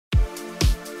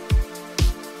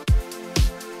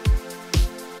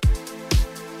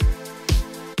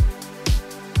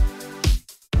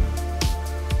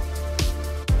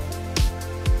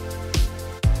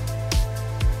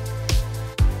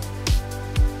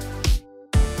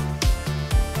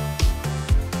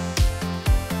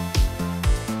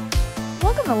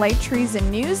to Light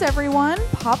Treason News, everyone.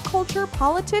 Pop culture,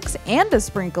 politics, and a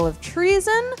sprinkle of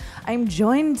treason. I'm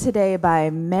joined today by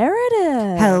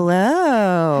Meredith.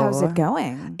 Hello. How's it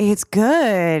going? It's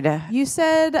good. You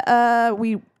said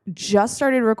we just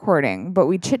started recording, but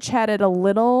we chit-chatted a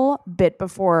little bit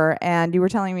before, and you were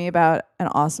telling me about an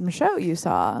awesome show you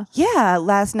saw. Yeah,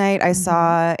 last night I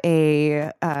saw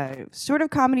a sort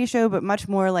of comedy show, but much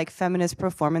more like feminist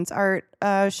performance art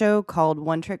show called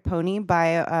One Trick Pony by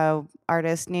an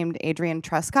artist named Adrienne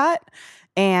Truscott.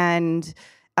 And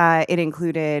it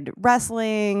included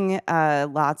wrestling,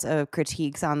 lots of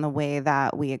critiques on the way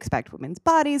that we expect women's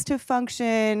bodies to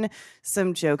function,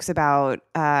 some jokes about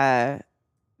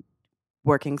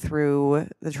working through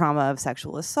the trauma of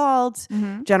sexual assault,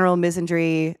 general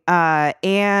misandry,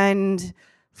 and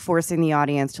forcing the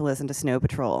audience to listen to Snow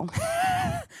Patrol.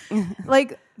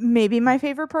 Like, maybe my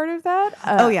favorite part of that.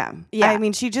 Oh, yeah. Yeah. I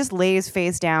mean, she just lays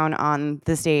face down on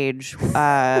the stage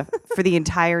for the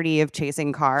entirety of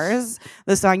Chasing Cars,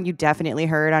 the song you definitely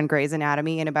heard on Grey's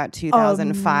Anatomy in about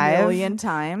 2005. A million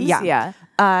times. Yeah.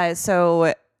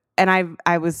 And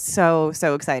I was so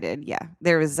excited. Yeah.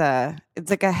 There was it's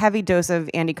like a heavy dose of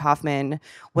Andy Kaufman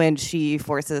when she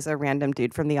forces a random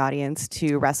dude from the audience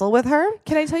to wrestle with her.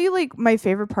 Can I tell you, like, my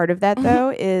favorite part of that, though,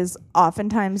 is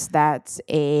oftentimes that's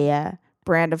a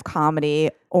brand of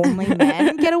comedy only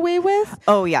men get away with.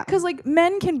 Oh, yeah. Because, like,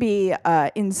 men can be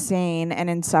insane and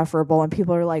insufferable, and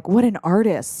people are like, what an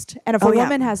artist. And if a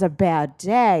woman has a bad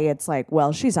day, it's like,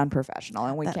 well, she's unprofessional,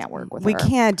 and we can't work with her. We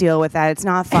can't deal with that. It's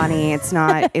not funny. It's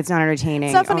not entertaining.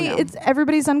 It's not funny. Oh, no. It's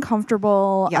everybody's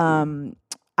uncomfortable. Yeah.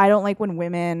 I don't like when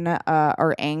women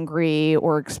are angry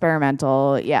or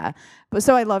experimental. Yeah. But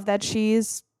so I love that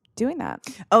she's doing that.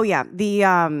 Oh, yeah.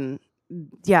 The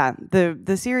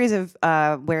series of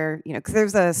where, you know, because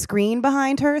there's a screen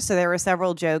behind her, so there were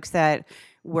several jokes that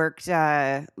worked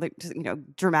like, you know,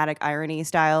 dramatic irony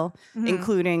style,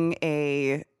 including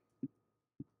a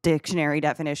dictionary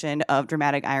definition of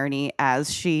dramatic irony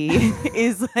as she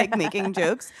is like making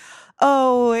jokes.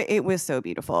 Oh, it was so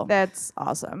beautiful. That's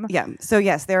awesome. Yeah. So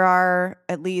yes, there's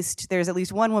at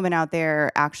least one woman out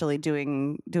there actually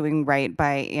doing right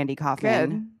by Andy Kaufman.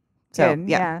 Good. So Good.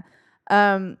 yeah.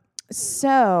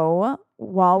 So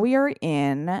while we are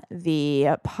in the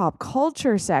pop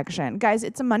culture section, guys,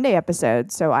 it's a Monday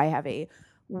episode, so I have a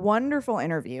wonderful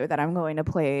interview that I'm going to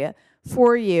play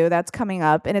for you that's coming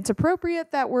up, and it's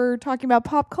appropriate that we're talking about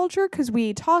pop culture because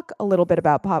we talk a little bit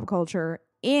about pop culture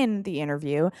in the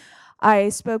interview. I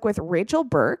spoke with Raychelle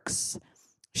Burks.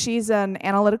 She's an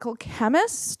analytical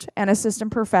chemist and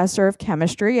assistant professor of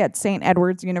chemistry at St.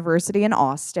 Edward's University in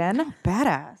Austin.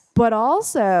 Badass. But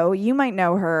also, you might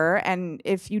know her, and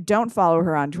if you don't follow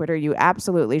her on Twitter, you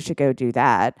absolutely should go do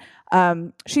that.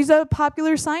 She's a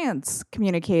popular science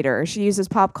communicator. She uses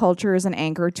pop culture as an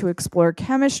anchor to explore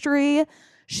chemistry.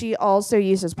 She also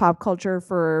uses pop culture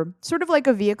for sort of like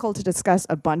a vehicle to discuss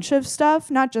a bunch of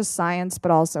stuff, not just science, but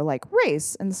also like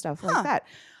race and stuff like that.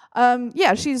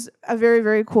 Yeah, she's a very,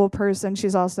 very cool person.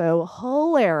 She's also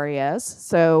hilarious.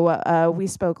 So we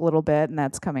spoke a little bit, and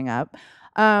that's coming up.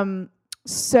 But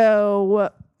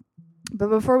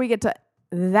before we get to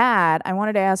that, I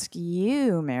wanted to ask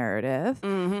you, Meredith,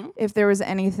 if there was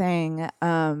anything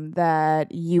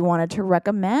that you wanted to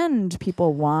recommend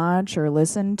people watch or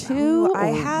listen to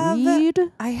read.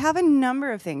 I have a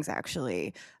number of things,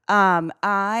 actually.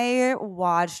 I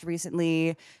watched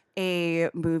recently a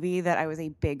movie that I was a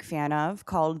big fan of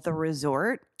called The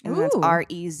Resort. And that's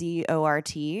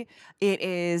Rezort. It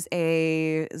is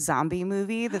a zombie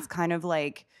movie that's kind of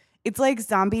like, it's like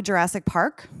zombie Jurassic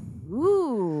Park.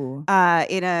 Ooh.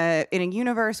 In a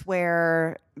universe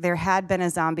where there had been a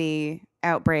zombie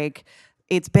outbreak,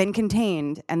 it's been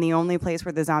contained, and the only place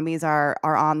where the zombies are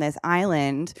on this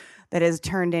island that is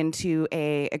turned into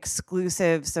a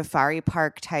exclusive safari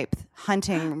park type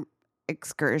hunting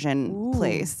excursion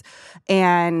place.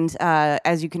 And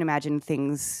as you can imagine,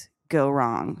 things go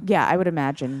wrong. Yeah, I would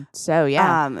imagine. So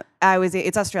yeah.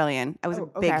 It's Australian. I was a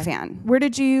big fan. Where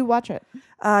did you watch it?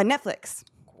 Netflix.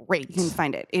 Great. You can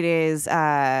find it. It is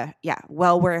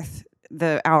well worth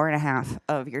the hour and a half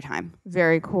of your time.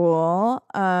 Very cool.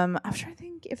 I'm trying to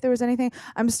think if there was anything.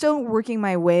 I'm still working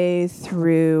my way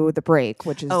through The Break,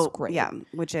 which is great. Yeah,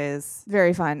 which is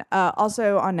very fun.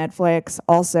 Also on Netflix,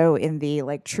 also in the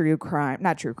like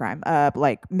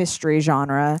like mystery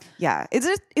genre. Yeah,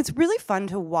 it's really fun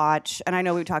to watch. And I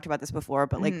know we've talked about this before,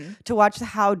 but like to watch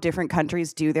how different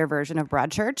countries do their version of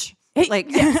Broadchurch.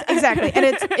 Like yes, exactly, and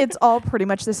it's all pretty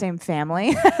much the same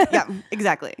family. Yeah,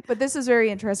 exactly. But this is very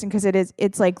interesting because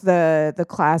it's like the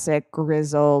classic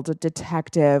grizzled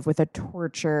detective with a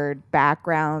tortured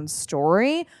background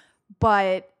story,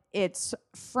 but it's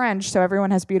French, so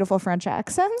everyone has beautiful French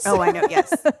accents. Oh, I know.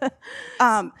 Yes.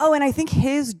 And I think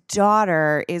his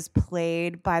daughter is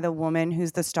played by the woman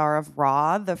who's the star of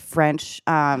Raw, the French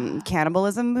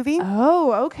cannibalism movie.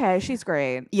 Oh, okay. She's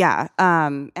great. Yeah.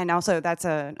 And also that's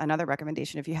another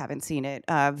recommendation if you haven't seen it.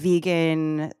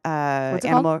 Vegan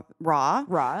animal Raw.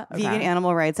 Raw. Okay. Vegan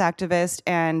animal rights activist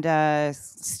and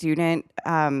student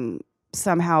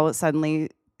somehow suddenly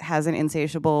has an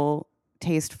insatiable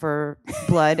taste for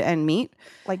blood and meat,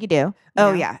 like you do.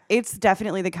 Oh yeah, it's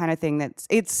definitely the kind of thing that's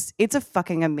it's a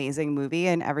fucking amazing movie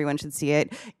and everyone should see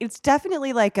it. It's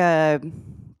definitely like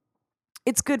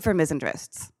it's good for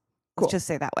misandrists. Cool. Let's just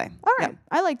say that way. All right,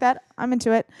 I like that. I'm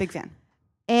into it. Big fan.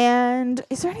 And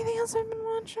is there anything else I've been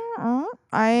watching?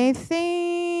 I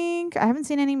think I haven't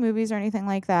seen any movies or anything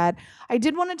like that. I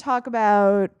did want to talk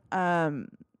about.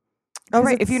 Oh,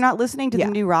 right. If you're not listening to the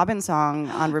new Robyn song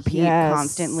on repeat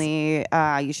constantly,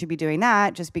 you should be doing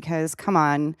that just because, come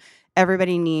on,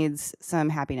 everybody needs some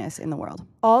happiness in the world.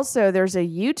 Also, there's a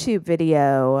YouTube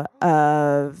video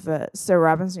of, so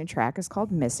Robyn's new track is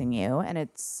called Missing You, and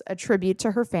it's a tribute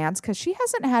to her fans because she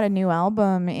hasn't had a new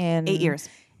album in 8 years.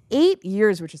 8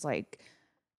 years, which is like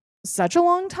such a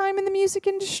long time in the music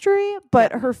industry,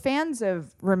 but her fans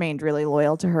have remained really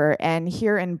loyal to her. And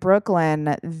here in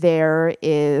Brooklyn, there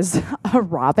is a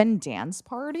Robyn dance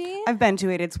party. I've been to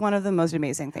it. It's one of the most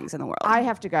amazing things in the world. I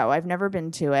have to go. I've never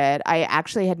been to it. I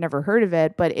actually had never heard of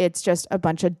it, but it's just a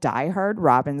bunch of diehard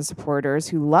Robyn supporters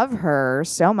who love her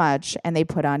so much, and they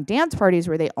put on dance parties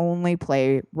where they only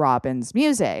play Robyn's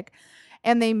music.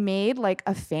 And they made like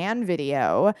a fan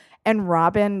video, and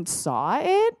Robyn saw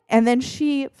it, and then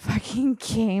she fucking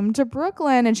came to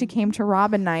Brooklyn and she came to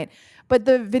Robyn night. But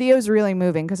the video is really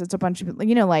moving because it's a bunch of,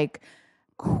 like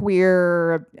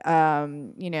queer,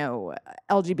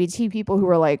 LGBT people who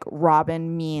are like,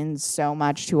 Robyn means so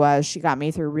much to us. She got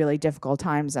me through really difficult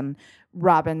times, and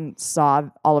Robyn saw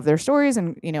all of their stories,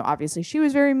 and obviously she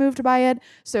was very moved by it.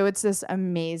 So it's this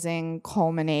amazing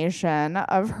culmination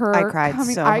of her. I cried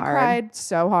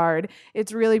so hard.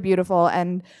 It's really beautiful,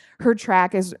 and her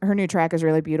new track is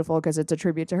really beautiful because it's a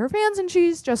tribute to her fans, and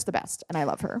she's just the best, and I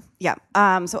love her. Yeah.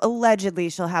 So allegedly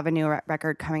she'll have a new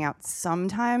record coming out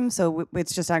sometime. So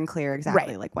it's just unclear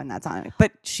exactly like when that's on.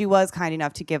 But she was kind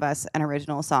enough to give us an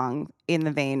original song in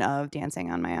the vein of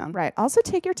Dancing on My Own. Right. Also,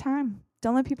 take your time.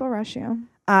 Don't let people rush you.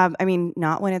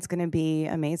 Not when it's going to be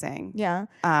amazing. Yeah.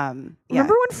 Remember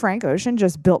when Frank Ocean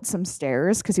just built some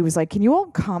stairs because he was like, can you all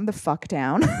calm the fuck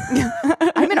down?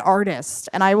 I'm an artist,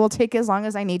 and I will take as long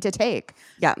as I need to take.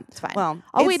 Yeah. It's fine. Well,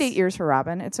 I'll wait 8 years for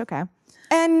Robyn. It's okay.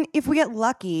 And if we get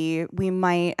lucky, we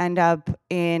might end up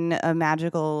in a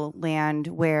magical land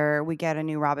where we get a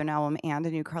new Robyn album and a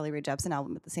new Carly Rae Jepsen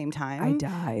album at the same time. I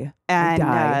die.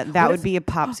 And that would be a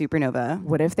pop supernova.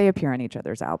 What if they appear on each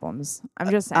other's albums? I'm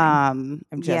just saying.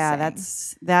 Saying.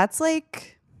 That's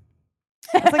like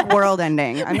world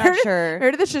ending. I'm not sure.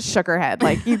 Meredith just shook her head.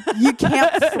 Like you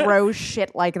can't throw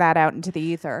shit like that out into the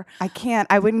ether. I can't.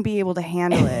 I wouldn't be able to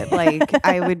handle it. Like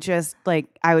I would just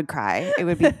I would cry.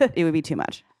 It would be too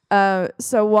much.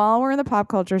 So while we're in the pop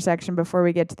culture section, before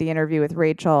we get to the interview with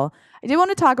Raychelle, I do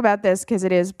want to talk about this because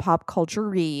it is pop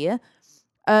culture-y.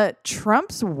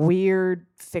 Trump's weird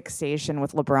fixation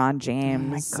with LeBron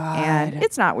James. Oh my God. And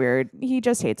it's not weird. He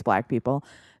just hates black people.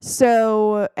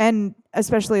 So, and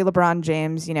especially LeBron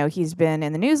James, he's been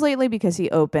in the news lately because he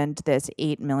opened this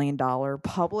 $8 million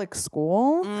public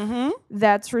school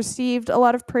that's received a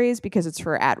lot of praise because it's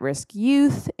for at-risk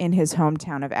youth in his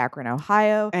hometown of Akron,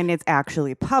 Ohio. And it's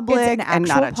actually public and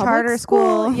not a charter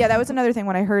school. Yeah, that was another thing.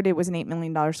 When I heard it was an $8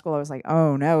 million school, I was like,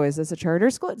 oh no, is this a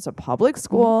charter school? It's a public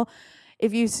school.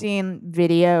 If you've seen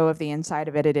video of the inside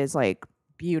of it, it is like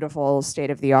beautiful, state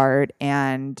of the art.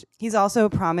 And he's also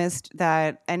promised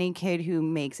that any kid who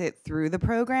makes it through the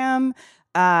program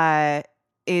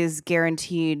is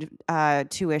guaranteed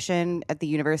tuition at the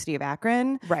University of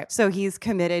Akron. Right. So he's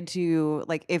committed to,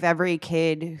 like, if every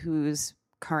kid who's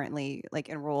currently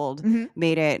enrolled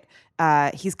made it,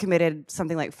 he's committed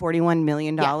something like $41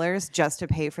 million just to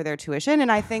pay for their tuition.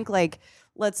 And I think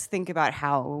let's think about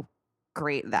how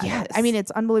great that is. I mean, it's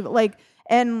unbelievable.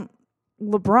 And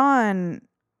LeBron,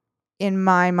 in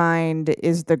my mind,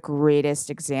 is the greatest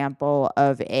example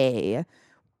of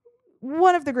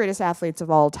one of the greatest athletes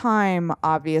of all time,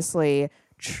 obviously,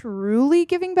 truly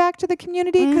giving back to the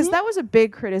community, because that was a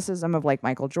big criticism of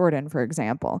Michael Jordan, for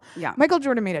example. Yeah. Michael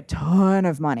Jordan made a ton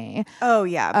of money. Oh,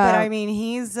 yeah. But I mean,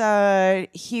 he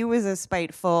was a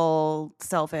spiteful,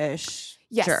 selfish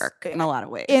jerk in a lot of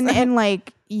ways. And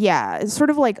it's sort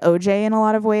of like OJ in a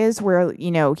lot of ways, where,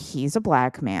 he's a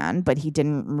black man, but he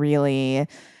didn't really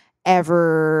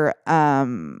ever I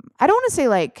don't want to say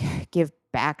like give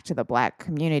back to the Black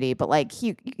community, but like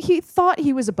he thought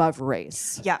he was above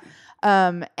race. Yeah.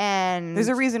 And there's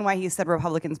a reason why he said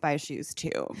Republicans buy shoes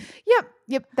too.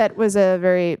 Yep. That was a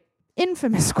very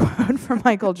infamous quote from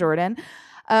Michael Jordan.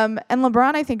 And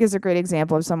LeBron, I think, is a great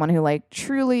example of someone who like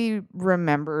truly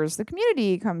remembers the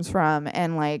community he comes from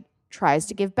and like tries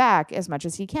to give back as much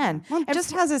as he can. Well, and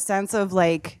just has a sense of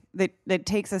like that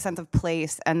takes a sense of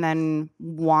place and then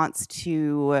wants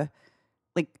to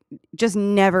like just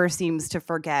never seems to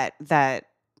forget that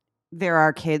there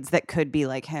are kids that could be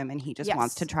like him, and he just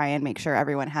wants to try and make sure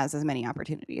everyone has as many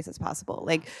opportunities as possible.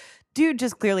 Like, dude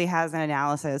just clearly has an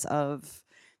analysis of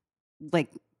like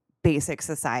basic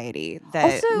society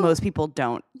that also, most people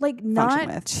don't like function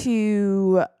with.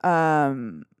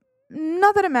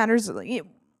 Not that it matters.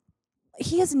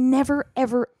 He has never,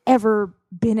 ever, ever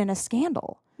been in a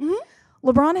scandal. Mm-hmm.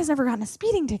 LeBron has never gotten a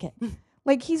speeding ticket.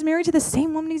 Like, he's married to the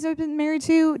same woman he's been married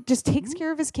to, just takes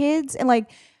care of his kids. And, like,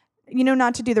 you know,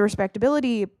 not to do the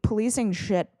respectability policing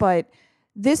shit, but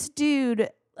this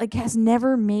dude, like, has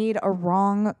never made a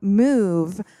wrong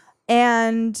move.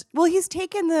 And, well, he's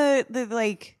taken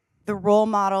the role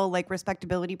model, like,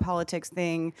 respectability politics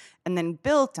thing and then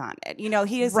built on it. You know,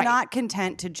 he is not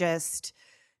content to just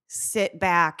sit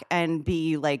back and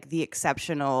be, like, the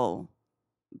exceptional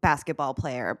basketball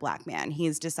player Black man.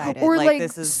 He's decided or like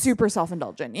this is super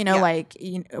self-indulgent, you know, like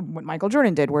what Michael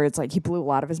Jordan did, where it's like he blew a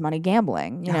lot of his money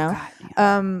gambling, you know. God,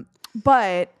 yeah.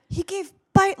 But he gave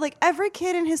like every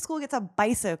kid in his school gets a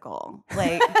bicycle,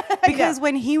 like because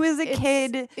when he was a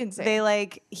kid,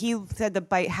 insane. He said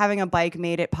having a bike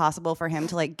made it possible for him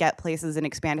to like get places and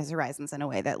expand his horizons in a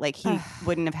way that like he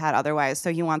wouldn't have had otherwise.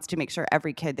 So he wants to make sure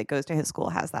every kid that goes to his school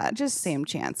has that just same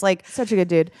chance. Like, such a good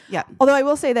dude. Yeah. Although I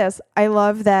will say this, I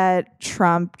love that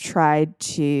Trump tried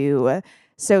to.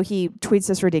 So he tweets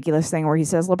this ridiculous thing where he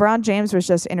says, LeBron James was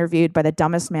just interviewed by the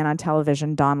dumbest man on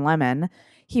television, Don Lemon.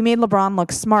 He made LeBron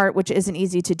look smart, which isn't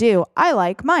easy to do. I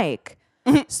like Mike.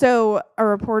 So a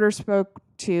reporter spoke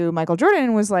to Michael Jordan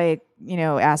and was like, you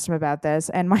know, asked him about this.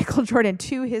 And Michael Jordan,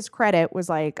 to his credit, was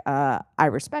like, I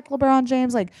respect LeBron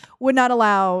James, like would not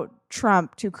allow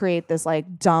Trump to create this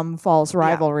like dumb, false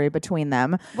rivalry between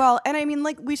them. Well, and I mean,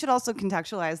 like, we should also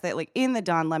contextualize that, like, in the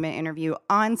Don Lemon interview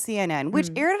on CNN, which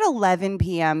aired at 11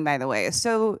 p.m., by the way.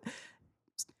 So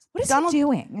what is he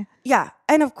doing? Yeah.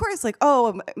 And of course, like,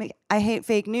 I hate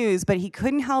fake news, but he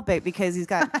couldn't help it because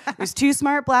there's two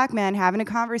smart Black men having a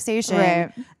conversation.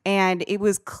 Right. And it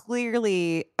was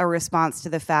clearly a response to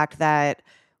the fact that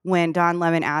when Don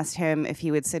Lemon asked him if he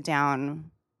would sit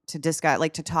down to discuss,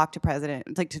 like, to talk to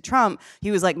to Trump, he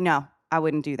was like, no, I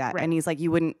wouldn't do that. Right. And he's like,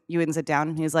 you wouldn't sit down?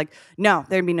 And he was like, no,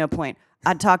 there'd be no point.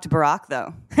 I'd talk to Barack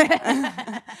though.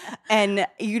 And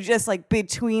you just like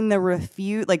between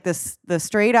the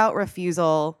straight out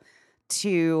refusal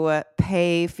to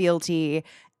pay fealty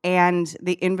and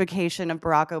the invocation of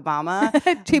Barack Obama,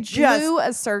 he blew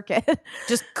a circuit.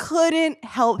 Just couldn't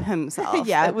help himself.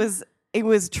 Yeah. It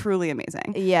was truly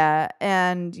amazing. Yeah.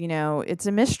 And, you know, it's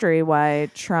a mystery why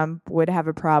Trump would have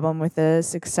a problem with a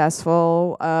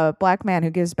successful Black man who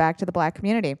gives back to the Black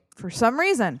community. For some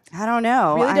reason. I don't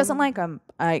know. Really doesn't like him.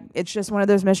 It's just one of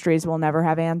those mysteries we'll never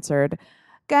have answered.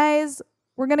 Guys,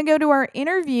 we're going to go to our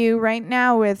interview right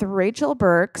now with Raychelle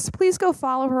Burks. Please go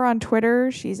follow her on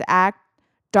Twitter. She's at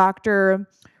Dr.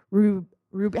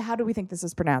 How do we think this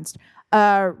is pronounced?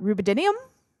 Rubidinium.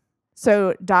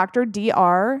 So Dr.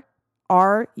 DRRUBIDIUM.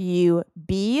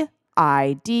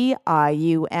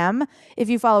 If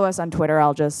you follow us on Twitter,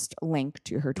 I'll just link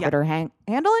to her Twitter handle,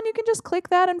 and you can just click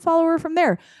that and follow her from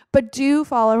there. But do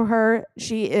follow her.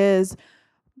 She is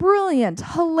brilliant,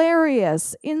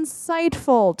 hilarious,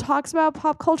 insightful, talks about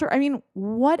pop culture. I mean,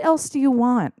 what else do you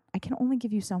want? I can only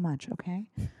give you so much, okay?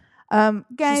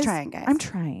 Guys, she's trying, guys. I'm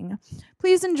trying.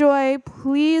 Please enjoy.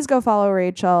 Please go follow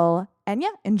Raychelle. And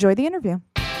enjoy the interview.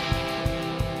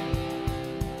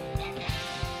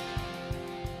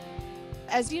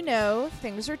 As you know,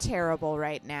 things are terrible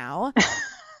right now. But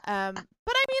I mean,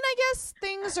 I guess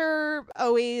things are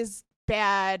always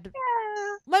bad.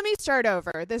 Yeah. Let me start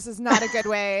over. This is not a good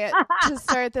way to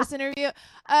start this interview.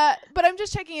 But I'm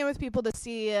just checking in with people to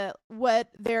see what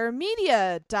their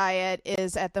media diet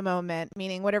is at the moment,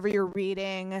 meaning whatever you're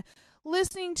reading,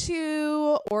 listening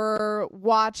to, or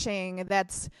watching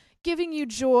that's giving you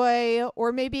joy,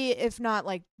 or maybe if not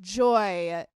like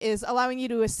joy, is allowing you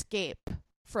to escape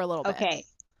for a little bit. Okay.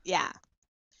 Yeah.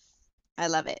 I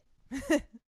love it.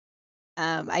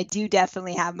 I do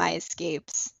definitely have my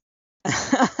escapes.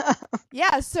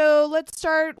 Yeah. So let's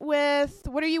start with,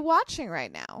 what are you watching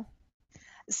right now?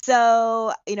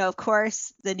 So, of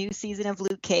course, the new season of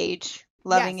Luke Cage,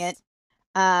 loving Yes. it.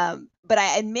 But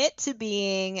I admit to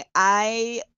being,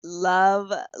 I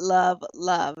love,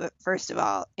 first of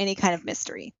all, any kind of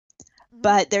mystery. Mhm.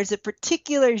 But there's a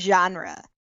particular genre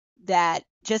that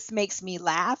just makes me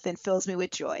laugh and fills me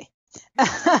with joy.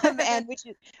 And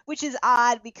which is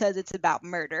odd because it's about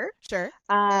murder. Sure.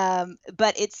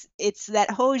 But it's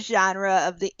that whole genre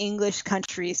of the English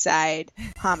countryside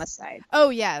homicide. Oh,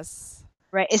 yes.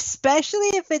 Right, especially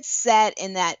if it's set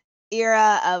in that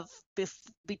era of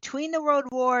between the World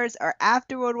Wars or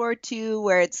after World War II,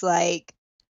 where it's like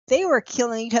they were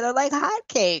killing each other like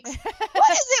hotcakes.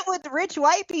 What is it with rich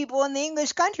white people in the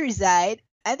English countryside?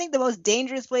 I think the most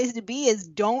dangerous place to be is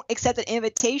don't accept an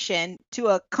invitation to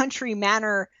a country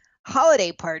manor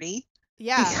holiday party.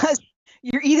 Yeah. Because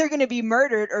you're either going to be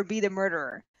murdered or be the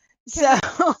murderer. Can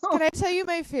I tell you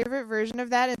my favorite version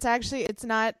of that? It's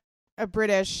not a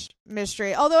British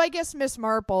mystery, although I guess Miss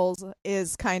Marple's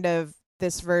is kind of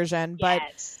this version, but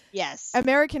yes,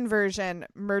 American version,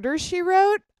 Murder, She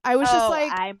Wrote. I was just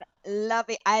like, I'm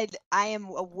loving. I am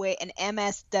an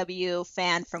MSW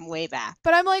fan from way back.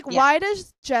 But I'm like, why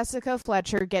does Jessica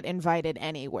Fletcher get invited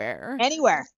anywhere?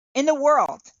 Anywhere in the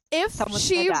world. If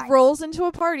she rolls into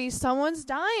a party, someone's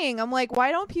dying. I'm like,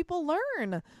 why don't people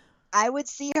learn? I would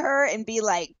see her and be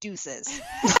like, deuces.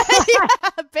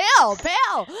 Bail.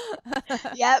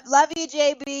 Yep, love you,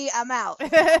 JB. I'm out.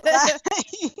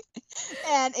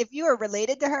 And if you are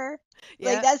related to her,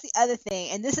 like that's the other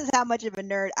thing. And this is how much of a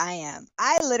nerd I am.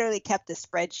 I literally kept a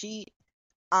spreadsheet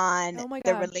on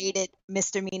the related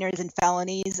misdemeanors and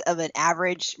felonies of an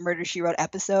average Murder, She Wrote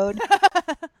episode.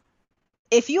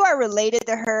 If you are related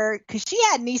to her, because she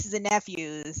had nieces and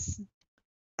nephews.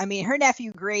 I mean, her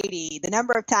nephew Grady, the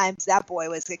number of times that boy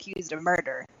was accused of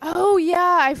murder. Oh,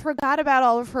 yeah. I forgot about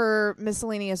all of her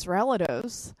miscellaneous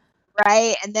relatives.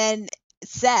 Right. And then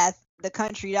Seth, the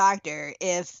country doctor,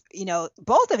 if,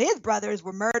 both of his brothers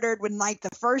were murdered when like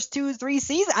the first 2-3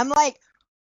 seasons, I'm like,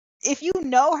 if you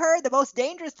know her, the most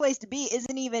dangerous place to be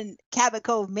isn't even Cabot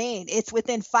Cove, Maine. It's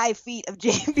within 5 feet of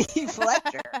JB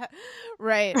Fletcher.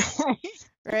 Right.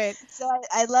 So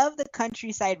I love the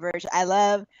countryside version. I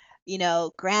love,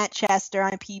 Grant Chester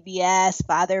on PBS,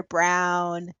 Father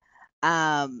Brown.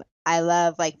 I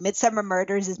love like Midsummer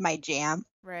Murders is my jam.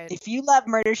 Right. If you love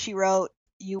Murder, She Wrote,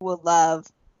 you will love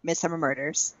Midsummer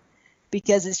Murders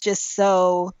because it's just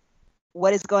so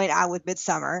what is going on with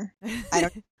Midsummer. I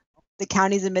don't the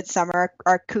counties in Midsummer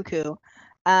are cuckoo.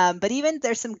 But even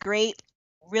there's some great,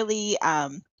 really,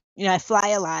 I fly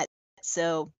a lot.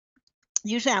 So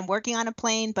usually I'm working on a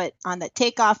plane, but on the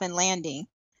takeoff and landing,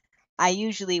 I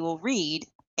usually will read.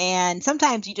 And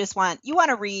sometimes you want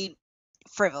to read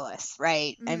frivolous,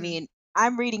 right? Mm-hmm. I mean,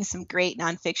 I'm reading some great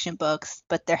nonfiction books,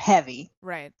 but they're heavy.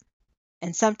 Right.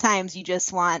 And sometimes you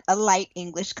just want a light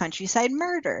English countryside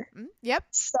murder. Yep.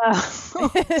 So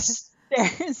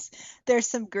there's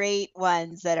some great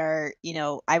ones that are,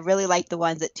 I really like the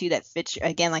ones that fit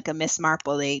again like a Miss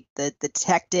Marple, the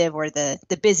detective or the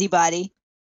busybody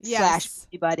slash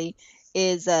busybody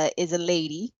is a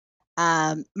lady.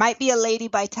 Might be a lady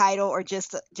by title or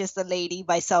just a lady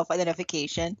by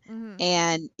self-identification. Mm-hmm.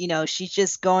 And she's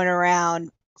just going around,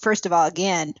 first of all,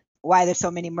 again, why there's so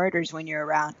many murders when you're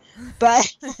around,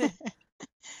 but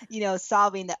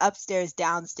solving the upstairs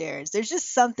downstairs. There's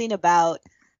just something about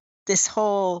this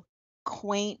whole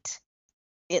quaint,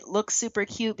 it looks super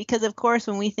cute because of course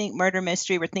when we think murder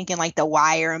mystery we're thinking like The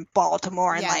Wire in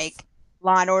Baltimore and like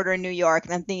Law and Order in New York,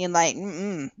 and I'm thinking like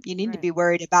you need to be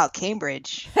worried about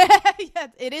Cambridge. Yeah,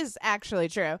 it is actually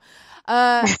true.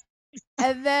 And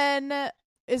then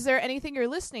is there anything you're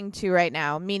listening to right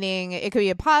now? Meaning it could be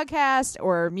a podcast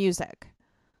or music.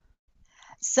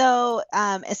 So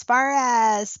as far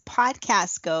as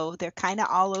podcasts go, they're kind of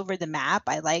all over the map.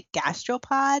 I like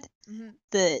Gastropod,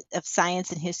 of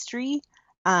science and history.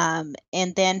 And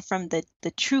then from the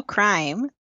true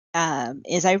crime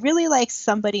is I really like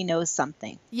Somebody Knows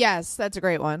Something. Yes, that's a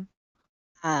great one.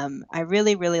 I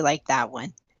really, really like that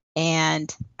one.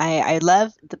 And I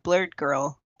love the Blurred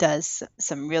Girl does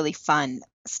some really fun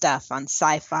stuff on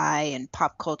sci-fi and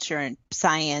pop culture and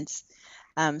science.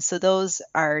 So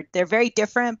they're very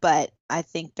different, but I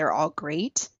think they're all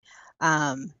great.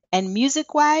 And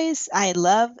music-wise, I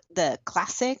love the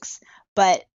classics,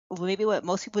 but maybe what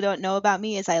most people don't know about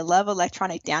me is I love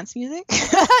electronic dance music.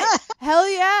 Hell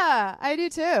yeah, I do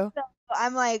too. So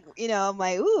I'm like,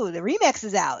 ooh, the remix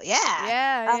is out. Yeah.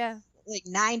 Yeah. Like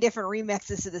 9 different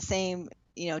remixes to the same,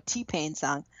 T-Pain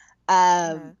song.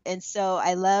 And so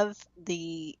I love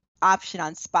the option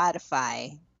on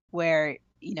Spotify where,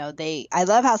 I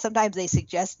love how sometimes they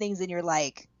suggest things and you're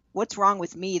like, what's wrong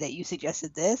with me that you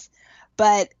suggested this?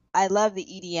 But I love the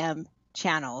EDM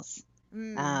channels.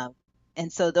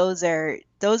 And so those are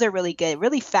really good,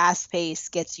 really fast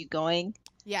paced, gets you going.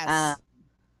 Yes.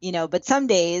 You know, but some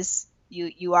days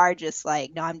you are just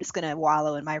like, no, I'm just going to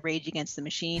wallow in my Rage Against the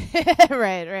Machine.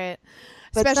 Right.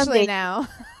 But Especially now.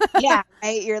 Yeah,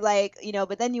 right. You're like, you know,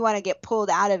 but then you want to get pulled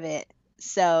out of it.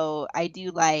 So I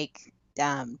do like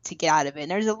to get out of it.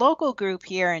 And there's a local group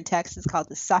here in Texas called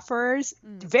the Sufferers.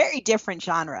 Very different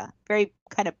genre, very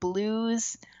kind of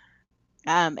blues.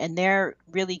 And they're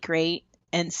really great.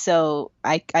 And so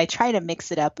I try to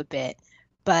mix it up a bit.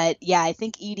 But yeah, I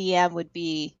think EDM would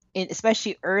be,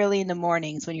 especially early in the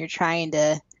mornings when you're trying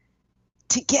to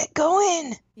get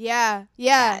going. Yeah.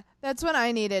 That's when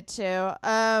I need it too.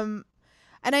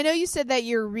 And I know you said that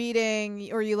you're reading,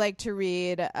 or you like to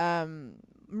read,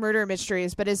 murder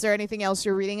mysteries, but is there anything else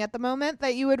you're reading at the moment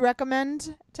that you would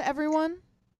recommend to everyone?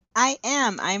 I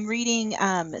am. I'm reading,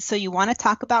 So You Want to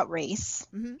Talk About Race.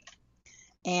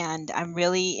 And I'm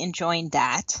really enjoying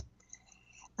that.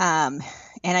 And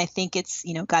I think it's,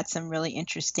 you know, got some really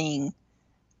interesting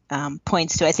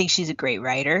points to it. I think she's a great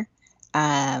writer.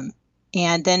 And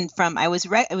then it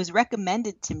was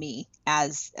recommended to me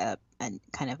as a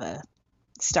kind of a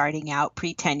starting out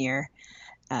pre-tenure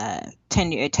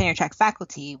tenure track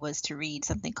faculty, was to read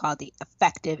something called The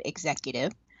Effective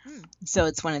Executive. So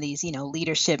it's one of these, you know,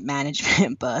 leadership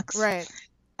management books. Right.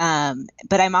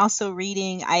 But I'm also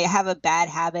reading, I have a bad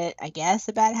habit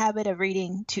of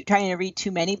trying to read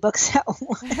too many books at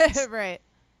once. Right.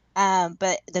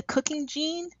 But The Cooking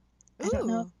Gene, I don't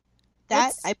know.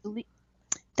 I believe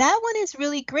that one is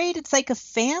really great. It's like a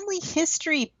family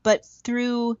history, but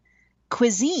through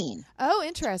cuisine. Oh,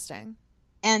 interesting.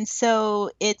 And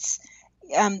so it's,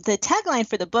 the tagline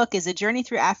for the book is A Journey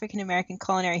Through African American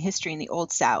Culinary History in the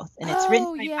Old South. And it's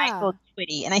written by Michael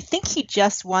Twitty. And I think he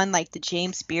just won like the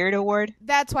James Beard Award.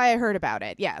 That's why I heard about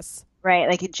it. Yes. Right.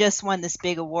 Like it just won this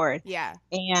big award. Yeah.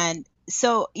 And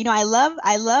so, you know, I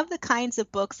love the kinds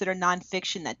of books that are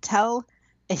nonfiction that tell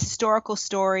a historical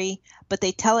story, but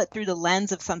they tell it through the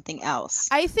lens of something else.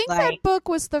 I think that book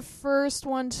was the first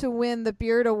one to win the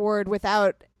Beard Award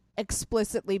without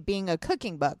explicitly being a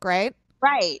cooking book, right?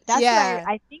 Right. That's what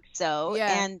I think so.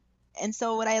 Yeah. And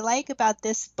so what I like about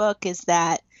this book is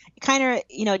that kind of,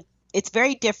 you know, it's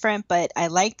very different, but I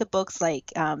like the books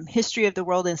like History of the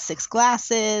World in Six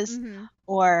Glasses,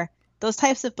 or those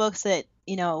types of books that,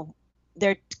 you know,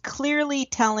 they're clearly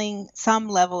telling some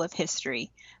level of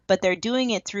history, but they're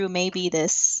doing it through maybe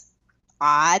this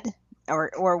odd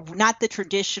or not the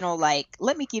traditional, like,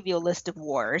 let me give you a list of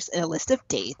wars and a list of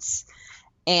dates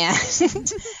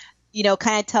and, you know,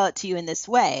 kind of tell it to you in this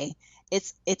way.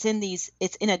 It's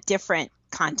in a different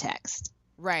context.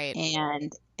 Right.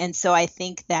 And so I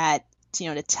think that, you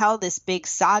know, to tell this big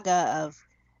saga of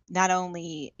not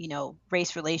only, you know,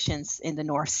 race relations in the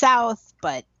North-South,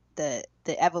 but the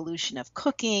evolution of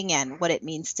cooking and what it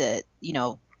means to, you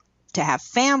know, to have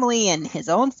family and his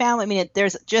own family. I mean,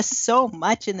 there's just so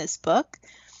much in this book.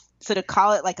 So to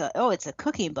call it like it's a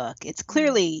cooking book, it's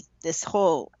clearly this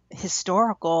whole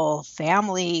historical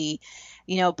family,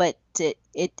 you know, but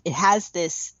it has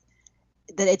this,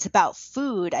 that it's about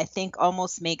food, I think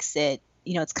almost makes it,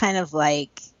 you know, it's kind of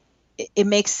like, it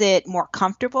makes it more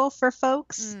comfortable for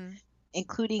folks,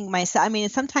 including myself. I mean,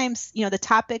 sometimes, you know, the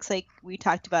topics like we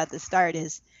talked about at the start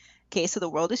is, okay, so the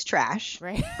world is trash,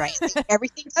 right? Like,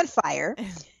 everything's on fire.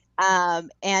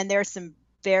 And there are some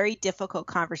very difficult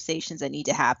conversations that need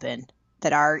to happen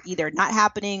that are either not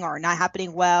happening or not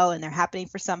happening well, and they're happening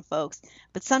for some folks.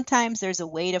 But sometimes there's a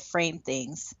way to frame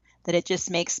things that it just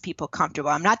makes people comfortable.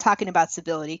 I'm not talking about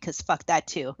civility, because fuck that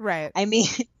too. Right. I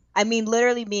mean,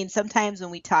 literally mean sometimes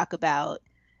when we talk about,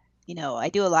 you know, I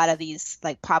do a lot of these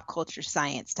like pop culture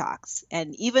science talks.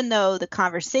 And even though the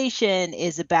conversation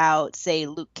is about, say,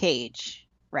 Luke Cage,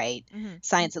 right?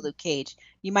 Science of Luke Cage,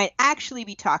 you might actually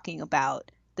be talking about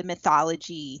the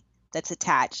mythology that's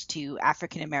attached to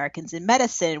African Americans in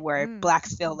medicine, where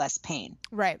blacks feel less pain.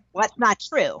 Right. Well, that's not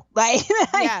true. Like,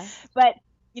 yeah. But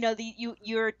you know,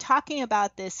 you're talking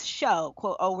about this show,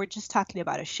 quote, oh, we're just talking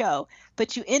about a show,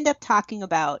 but you end up talking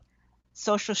about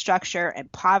social structure and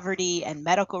poverty and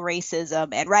medical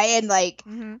racism and like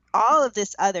all of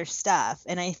this other stuff.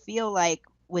 And I feel like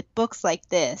with books like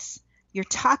this, you're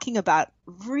talking about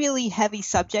really heavy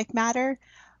subject matter,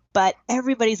 but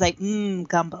everybody's like,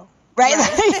 gumbo, right?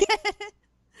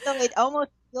 So it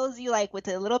almost feels you like with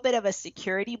a little bit of a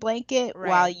security blanket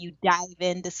while you dive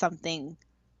into something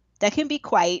that can be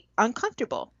quite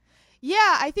uncomfortable.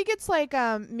 Yeah, I think it's like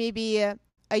maybe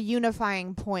a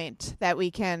unifying point that we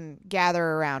can gather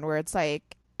around, where it's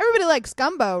like, everybody likes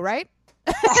gumbo, right?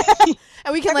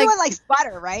 And we can Everyone likes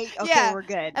butter, right? Okay, Yeah. we're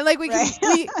good. and like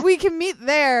we can meet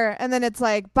there, and then it's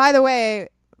like, by the way,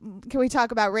 can we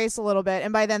talk about race a little bit?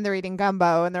 And by then they're eating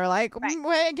gumbo, and they're like, Right.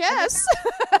 well, I guess.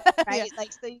 Right?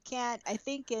 Like, so you can't, I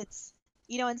think it's,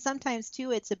 and sometimes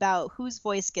too, it's about whose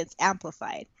voice gets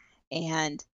amplified.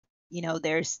 And,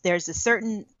 there's a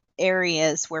certain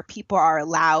areas where people are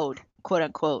allowed, quote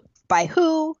unquote, by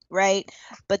who, right?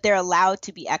 But they're allowed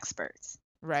to be experts.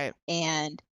 Right.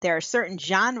 And there are certain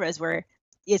genres where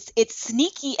it's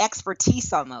sneaky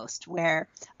expertise almost, where,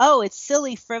 oh, it's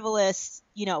silly, frivolous,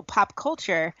 pop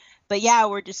culture. But yeah,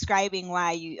 we're describing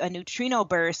why a neutrino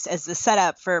burst as the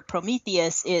setup for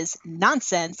Prometheus is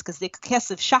nonsense because the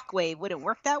excessive shockwave wouldn't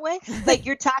work that way. Like,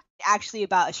 you're talking actually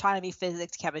about astronomy,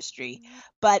 physics, chemistry.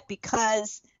 But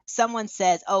because someone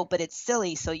says, oh, but it's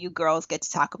silly, so you girls get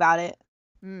to talk about it,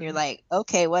 you're like,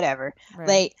 okay, whatever. Right.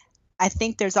 Like, I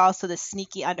think there's also the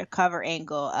sneaky undercover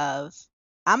angle of,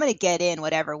 I'm going to get in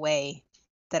whatever way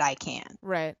that I can.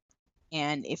 Right.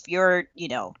 And if you're,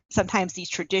 sometimes these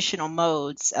traditional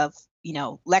modes of,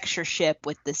 lectureship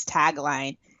with this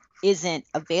tagline isn't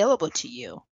available to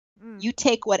you, you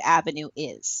take what avenue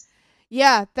is.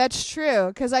 Yeah, that's true.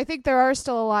 Because I think there are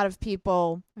still a lot of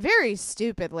people, very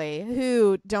stupidly,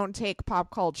 who don't take pop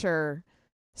culture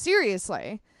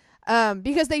seriously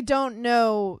because they don't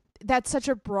know that's such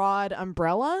a broad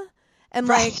umbrella. And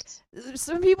Right. like,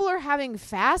 some people are having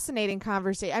fascinating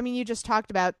conversation. I mean, you just talked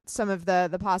about some of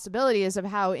the possibilities of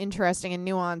how interesting and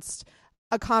nuanced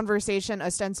a conversation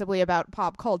ostensibly about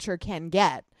pop culture can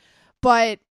get.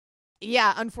 But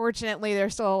yeah, unfortunately,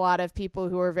 there's still a lot of people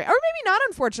who are or maybe not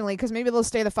unfortunately, because maybe they'll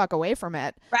stay the fuck away from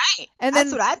it. Right. And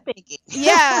That's then, what I'm thinking.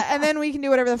 Yeah, and then we can do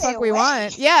whatever the Stay fuck we away.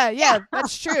 want. Yeah,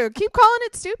 that's true. Keep calling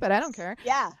it stupid. I don't care.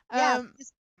 Yeah.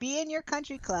 Just be in your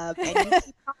country club and you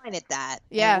keep calling it that.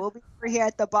 Yeah. And we'll be over here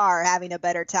at the bar having a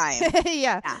better time.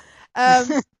 Yeah.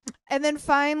 Yeah. And then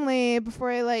finally,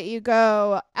 before I let you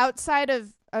go, outside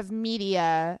of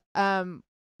media,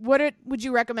 what would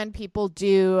you recommend people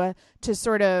do to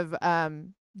sort of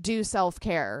do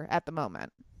self-care at the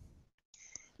moment?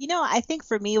 I think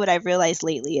for me, what I've realized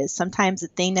lately is sometimes the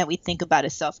thing that we think about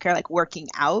as self-care, like working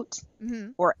out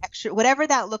or extra, whatever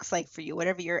that looks like for you,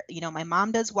 whatever you're, my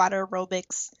mom does water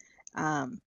aerobics.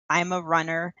 I'm a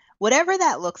runner, whatever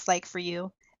that looks like for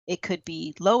you. It could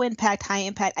be low impact, high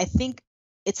impact. I think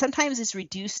it sometimes is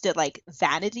reduced to like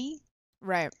vanity.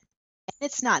 Right. And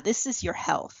it's not. This is your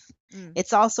health.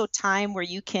 It's also time where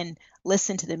you can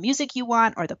listen to the music you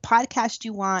want or the podcast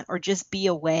you want or just be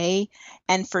away.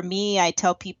 And for me, I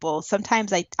tell people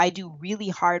sometimes I do really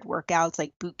hard workouts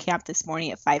like boot camp this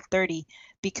morning at 5:30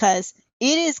 because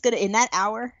it is good in that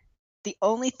hour. The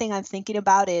only thing I'm thinking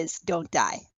about is don't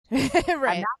die. Right.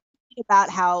 I'm not thinking about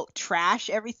how trash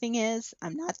everything is.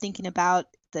 I'm not thinking about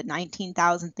the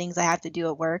 19,000 things I have to do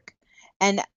at work.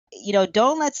 And,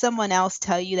 don't let someone else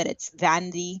tell you that it's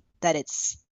vanity, that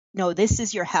it's, no, this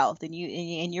is your health and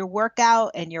your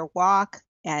workout and your walk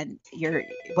and your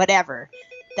whatever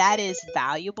that is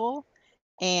valuable.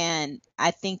 And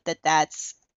I think that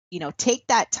that's, take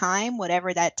that time,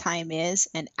 whatever that time is,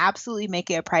 and absolutely make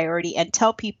it a priority and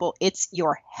tell people it's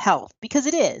your health because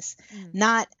it is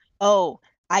not, oh,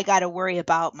 I got to worry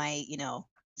about my,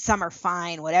 summer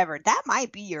fine, whatever. That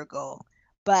might be your goal,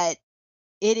 but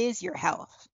it is your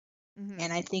health.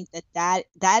 And I think that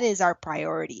is our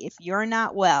priority. If you're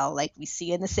not well, like we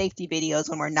see in the safety videos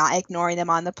when we're not ignoring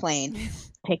them on the plane,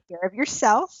 take care of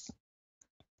yourself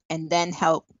and then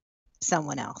help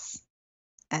someone else.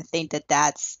 I think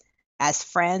that's, as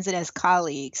friends and as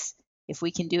colleagues, if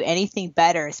we can do anything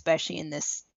better, especially in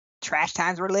this trash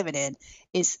times we're living in,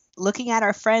 is looking at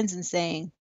our friends and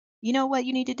saying, you know what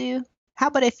you need to do? How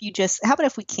about if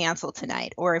we cancel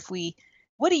tonight? Or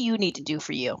what do you need to do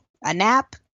for you? A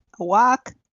nap? A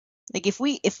walk? Like if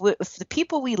the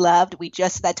people we loved, we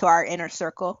just that to our inner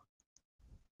circle,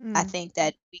 I think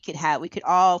that we could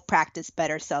all practice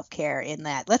better self-care in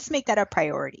that. Let's make that a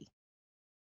priority.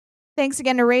 Thanks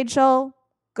again to Raychelle.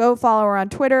 Go follow her on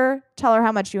Twitter. Tell her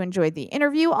how much you enjoyed the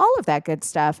interview, all of that good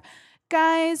stuff.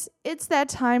 Guys, it's that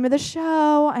time of the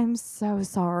show. I'm so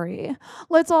sorry.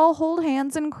 Let's all hold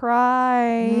hands and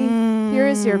cry. Here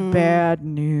is your bad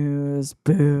news.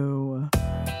 Boo.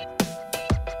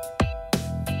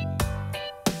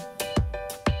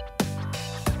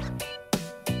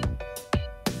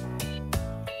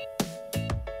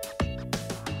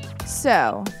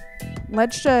 So,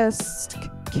 let's just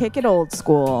kick it old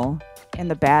school in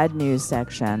the bad news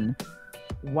section.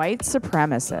 White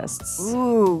supremacists.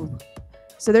 Ooh.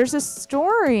 So there's a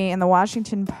story in the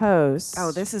Washington Post.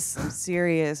 Oh, this is some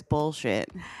serious bullshit.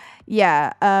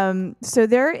 Yeah. So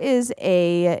there is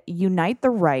a Unite the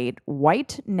Right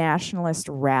white nationalist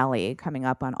rally coming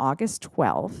up on August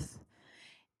 12th.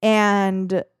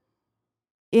 And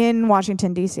in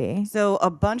Washington, D.C. So a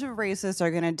bunch of racists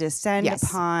are going to descend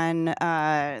upon.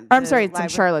 I'm sorry, it's in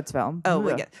Charlottesville.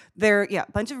 Oh, yeah.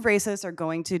 A bunch of racists are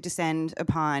going to descend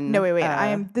upon. No,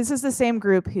 wait. This is the same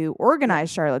group who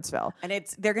organized Charlottesville, and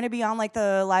they're going to be on like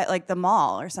the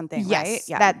mall or something, yes, right?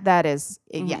 Yeah, that is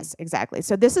yes, exactly.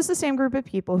 So this is the same group of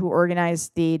people who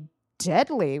organized the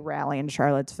deadly rally in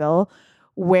Charlottesville,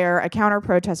 where a counter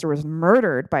protester was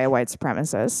murdered by a white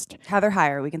supremacist. Heather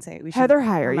Heyer, we can say. Heather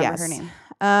Heyer, remember yes. her name.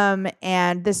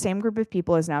 And the same group of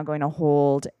people is now going to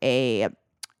hold a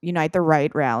Unite the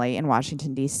Right rally in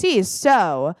Washington, D.C.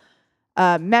 So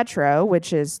Metro,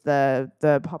 which is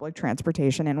the public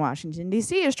transportation in Washington,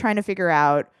 D.C., is trying to figure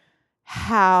out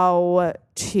how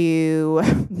to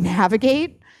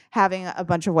navigate having a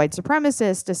bunch of white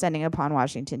supremacists descending upon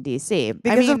Washington, D.C.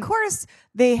 Because, of course,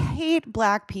 they hate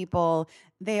black people.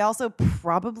 They also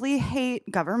probably hate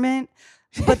government.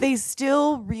 But they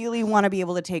still really want to be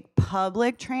able to take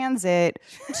public transit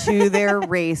to their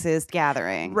racist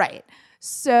gathering. Right.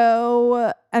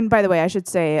 So, and by the way, I should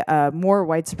say more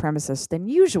white supremacists than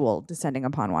usual descending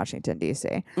upon Washington,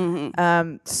 D.C.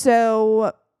 Mm-hmm.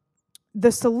 So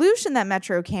the solution that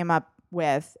Metro came up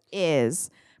with is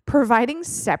providing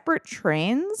separate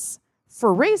trains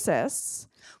for racists.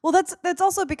 Well, that's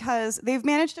also because they've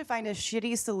managed to find a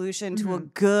shitty solution to a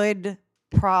good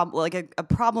problem, like a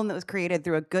problem that was created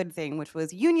through a good thing, which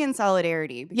was union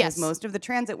solidarity, because most of the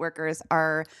transit workers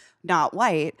are not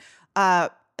white,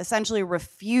 essentially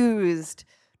refused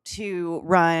to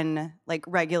run like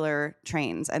regular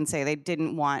trains and say they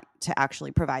didn't want to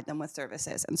actually provide them with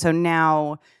services. And so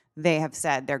now they have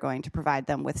said they're going to provide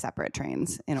them with separate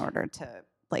trains in order to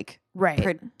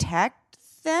protect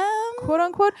them, quote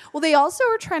unquote. Well, they also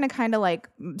are trying to kind of like,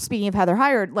 speaking of Heather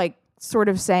Heyer, like sort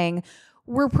of saying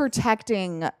we're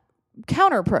protecting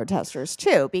counter protesters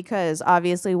too, because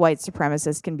obviously white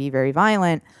supremacists can be very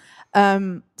violent.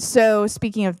 So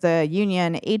speaking of the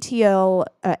union, ATU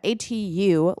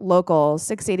local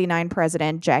 689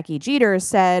 president Jackie Jeter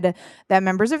said that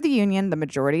members of the union, the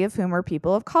majority of whom are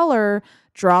people of color,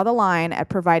 draw the line at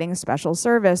providing special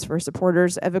service for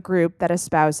supporters of a group that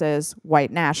espouses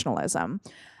white nationalism.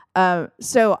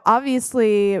 So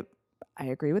obviously I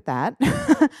agree with that.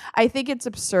 I think it's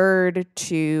absurd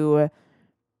to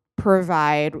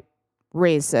provide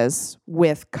racists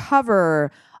with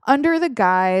cover under the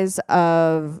guise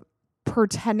of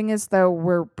pretending as though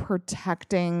we're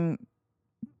protecting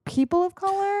people of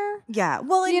color. Yeah.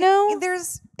 Well,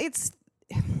 it's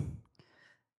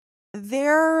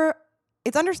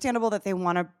understandable that they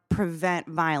want to prevent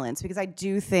violence, because I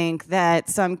do think that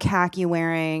some khaki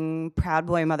wearing Proud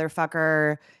Boy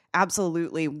motherfucker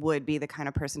absolutely would be the kind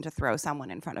of person to throw someone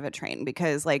in front of a train,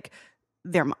 because like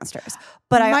they're monsters.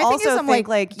 But I also think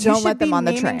like you don't should let them be on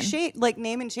the name train. and shame, like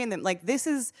name and shame them. Like this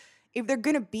is, if they're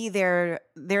gonna be there,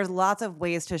 there's lots of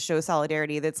ways to show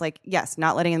solidarity. That's like, yes,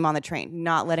 not letting them on the train,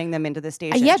 not letting them into the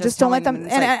station. Yeah, just don't let them.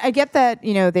 And I get that,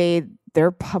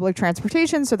 they're public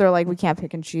transportation, so they're like, we can't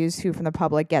pick and choose who from the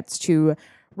public gets to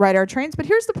ride our trains. But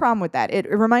here's the problem with that. It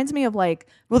reminds me of like,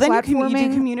 well, then you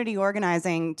do community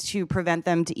organizing to prevent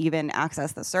them to even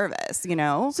access the service,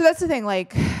 So that's the thing,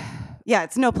 like, yeah,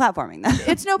 it's no platforming.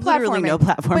 It's no platforming. Literally no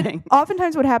platforming. But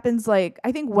oftentimes what happens, like,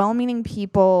 I think well-meaning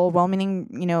people, maybe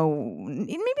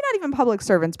not even public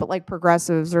servants, but like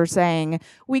progressives are saying,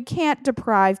 we can't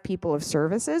deprive people of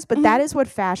services, but that is what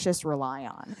fascists rely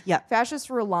on. Yeah. Fascists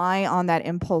rely on that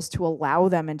impulse to allow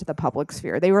them into the public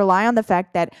sphere. They rely on the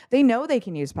fact that they know they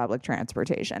can use public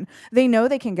transportation. They know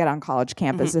they can get on college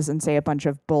campuses and say a bunch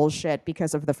of bullshit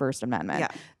because of the First Amendment. Yeah.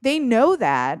 They know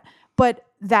that, but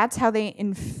that's how they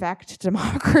infect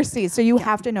democracy. So you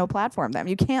have to platform them.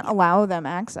 You can't allow them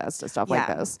access to stuff like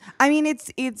this. I mean,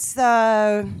 it's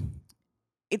the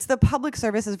public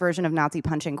services version of Nazi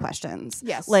punching questions.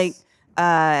 Yes. Like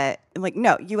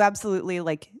no, you absolutely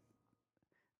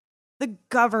the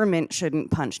government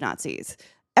shouldn't punch Nazis.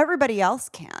 Everybody else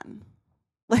can.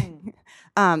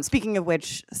 Speaking of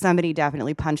which, somebody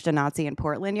definitely punched a Nazi in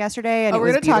Portland yesterday, and we're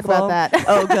going to talk about that.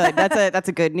 Oh, good. That's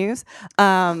a good news. It's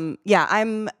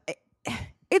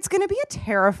going to be a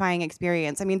terrifying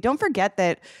experience. I mean, don't forget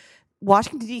that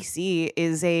Washington, D.C.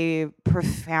 is a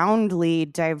profoundly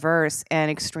diverse and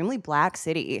extremely black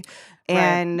city,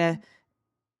 and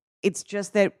it's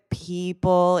just that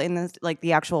people in this, like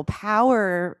the actual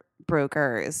power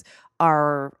brokers,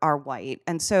 are white,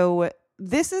 and so.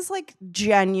 This is like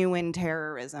genuine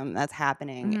terrorism that's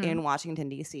happening in Washington,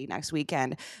 D.C. next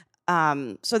weekend.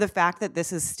 So the fact that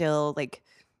this is still like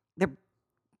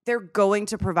they're going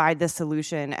to provide the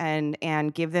solution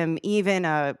and give them even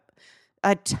a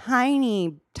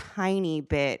tiny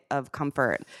bit of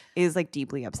comfort is like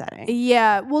deeply upsetting.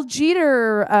 Yeah. Well,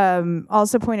 Jeter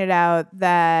also pointed out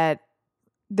that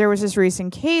there was this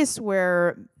recent case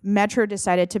where Metro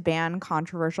decided to ban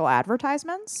controversial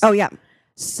advertisements. Oh, yeah.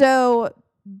 So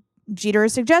Jeter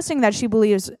is suggesting that she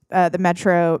believes the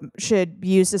Metro should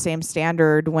use the same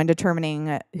standard when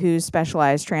determining whose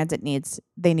specialized transit needs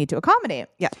they need to accommodate.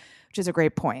 Yeah. Which is a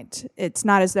great point. It's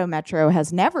not as though Metro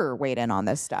has never weighed in on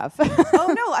this stuff.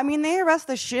 Oh, no. I mean, they arrest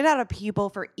the shit out of people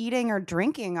for eating or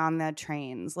drinking on the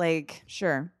trains. Like,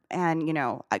 sure. And,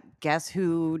 I guess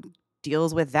who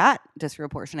deals with that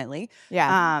disproportionately.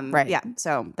 Yeah. Right. Yeah.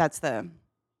 So that's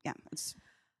it's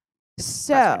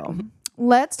so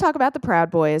let's talk about the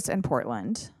Proud Boys in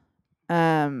Portland.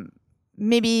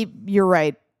 Maybe you're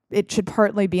right. It should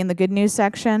partly be in the good news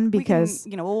section because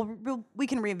we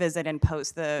can revisit and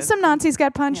post some Nazis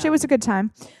got punched. Yeah. It was a good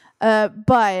time.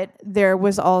 But there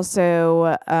was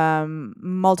also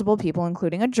multiple people,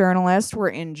 including a journalist, were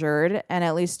injured, and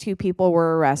at least 2 people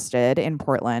were arrested in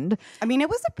Portland. I mean, it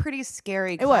was a pretty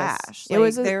scary clash.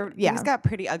 Things got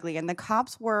pretty ugly, and the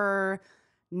cops were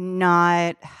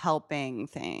not helping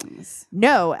things.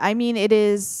 No, I mean, it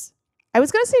is, I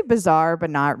was going to say bizarre, but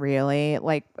not really.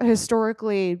 Like,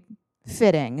 historically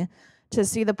fitting to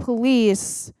see the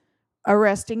police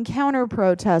arresting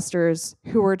counter-protesters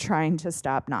who were trying to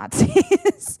stop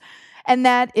Nazis. And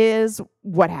that is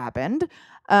what happened.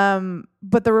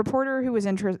 But the reporter who was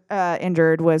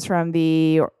injured was from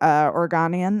the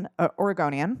Oregonian.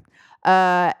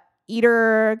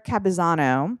 Eder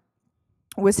Cabezano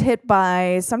was hit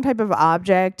by some type of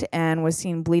object and was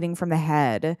seen bleeding from the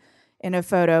head in a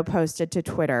photo posted to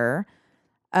Twitter.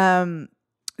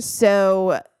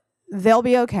 So they'll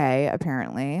be okay,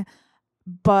 apparently.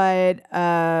 But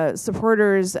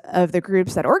supporters of the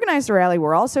groups that organized the rally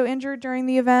were also injured during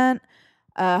the event.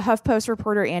 HuffPost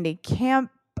reporter Andy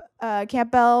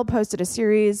Campbell posted a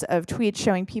series of tweets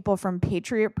showing people from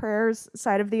Patriot Prayer's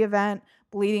side of the event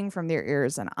bleeding from their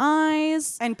ears and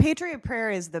eyes. And Patriot Prayer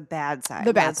is the bad side.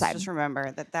 The bad side. Just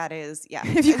remember that is, yeah.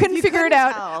 If you couldn't figure it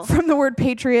out from the word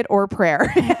patriot or prayer.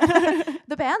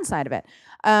 The bad side of it.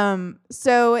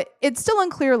 So it's still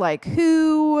unclear, like,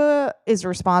 who is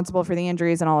responsible for the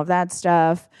injuries and all of that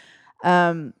stuff.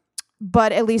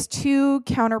 But at least 2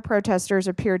 counter-protesters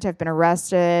appear to have been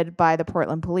arrested by the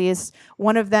Portland police.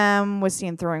 One of them was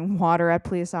seen throwing water at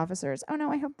police officers. Oh,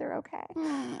 no, I hope they're okay.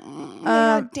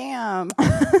 Damn.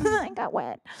 I got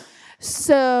wet.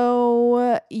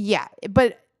 So, yeah.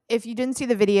 But if you didn't see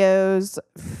the videos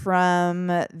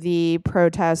from the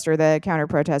protest or the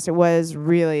counter-protest, it was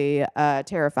really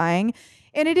terrifying.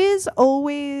 And it is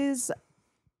always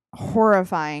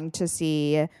horrifying to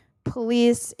see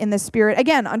police in the spirit,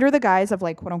 again, under the guise of,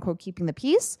 like, quote unquote, keeping the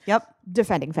peace. Yep.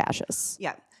 Defending fascists.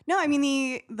 Yeah. No, I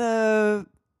mean,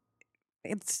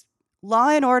 it's law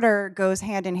and order goes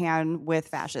hand in hand with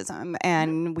fascism.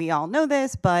 And we all know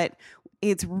this, but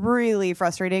it's really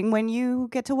frustrating when you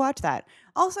get to watch that.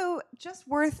 Also, just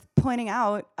worth pointing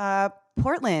out,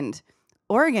 Portland,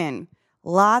 Oregon,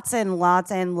 lots and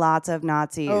lots and lots of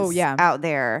Nazis out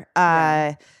there.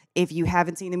 If you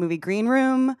haven't seen the movie Green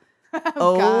Room,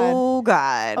 Oh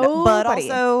God. Oh, but buddy.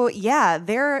 Also, yeah,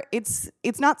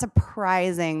 it's not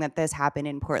surprising that this happened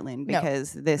in Portland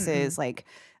because this is like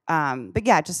but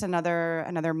yeah, just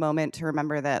another moment to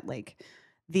remember that, like,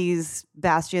 these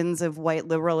bastions of white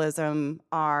liberalism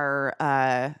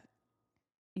are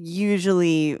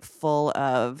usually full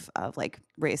of like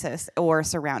racists or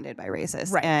surrounded by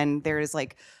racists. Right. And there's,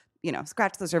 like,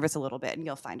 scratch the surface a little bit and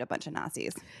you'll find a bunch of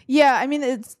Nazis. Yeah, I mean,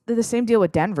 it's the same deal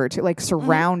with Denver, too. Like,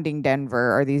 surrounding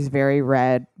Denver are these very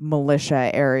red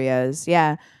militia areas.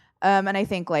 Yeah. And I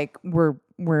think, like, we're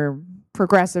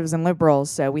progressives and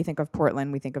liberals, so we think of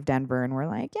Portland, we think of Denver, and we're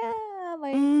like, yeah,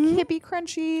 like, hippie,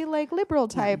 crunchy, like, liberal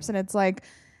types. And it's like,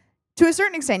 to a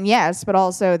certain extent, yes, but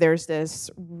also there's this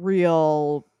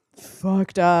real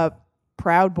fucked up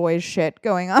Proud Boys shit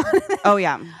going on. Oh,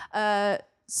 yeah.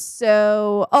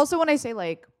 So also when I say,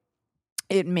 like,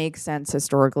 it makes sense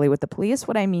historically with the police,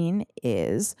 what I mean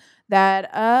is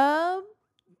that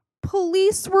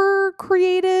police were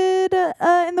created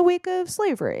in the wake of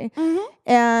slavery.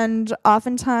 And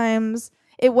oftentimes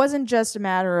it wasn't just a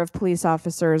matter of police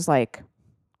officers, like,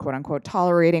 quote unquote,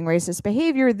 tolerating racist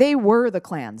behavior. They were the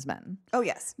Klansmen. Oh,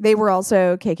 yes. They were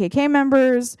also KKK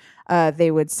members.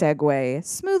 They would segue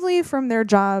smoothly from their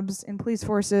jobs in police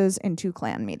forces into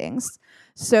Klan meetings.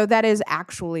 So that is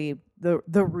actually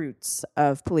the roots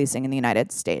of policing in the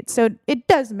United States. So it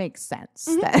does make sense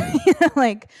that,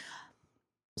 like,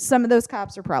 some of those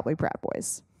cops are probably Proud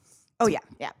Boys. Oh, yeah.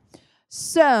 Yeah.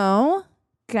 So,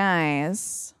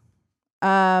 guys,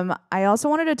 I also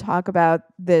wanted to talk about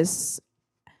this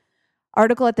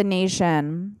article at The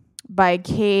Nation by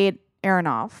Kate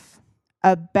Aronoff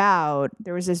about,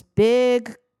 there was this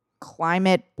big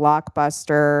climate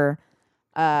blockbuster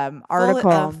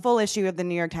article. Full issue of the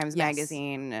New York Times Yes.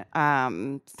 Magazine,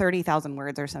 30,000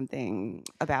 words or something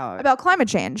About climate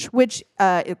change, which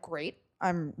is great.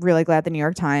 I'm really glad the New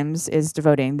York Times is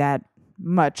devoting that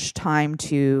much time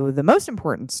to the most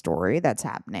important story that's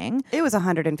happening. It was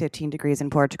 115 degrees in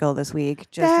Portugal this week.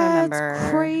 Remember.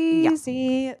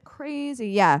 Crazy.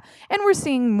 Yeah. And we're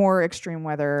seeing more extreme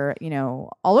weather,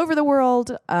 all over the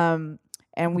world.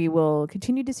 And we will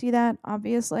continue to see that,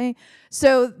 obviously.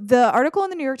 So the article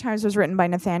in the New York Times was written by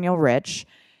Nathaniel Rich.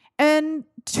 And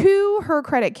to her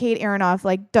credit, Kate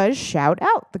Aronoff does shout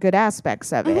out the good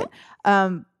aspects of it.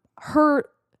 Her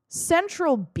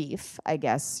central beef, I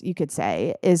guess you could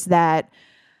say, is that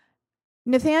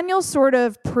Nathaniel sort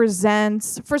of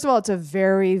presents, first of all, it's a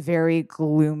very, very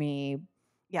gloomy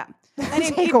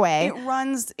takeaway.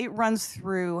 It runs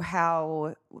through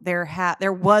how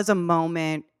there was a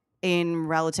moment in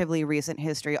relatively recent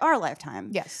history, our lifetime.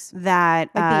 Yes. That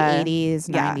the 80s,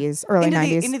 90s, early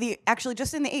 90s. Actually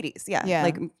just in the 80s. Yeah.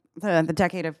 Like the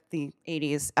decade of the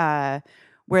 80s,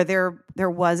 where there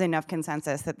was enough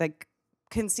consensus that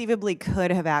conceivably could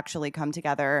have actually come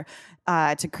together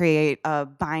to create a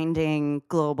binding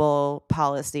global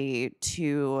policy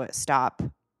to stop,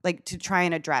 to try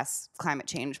and address climate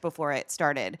change before it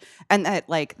started. And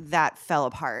that fell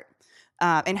apart,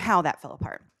 and how that fell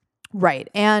apart. Right.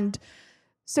 And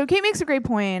so Kate makes a great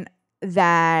point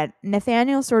that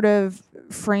Nathaniel sort of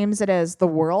frames it as the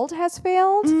world has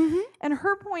failed. And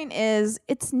her point is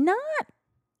it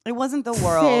wasn't the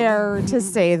world. Fair to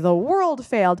say the world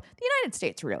failed. The United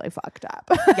States really fucked up.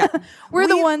 We're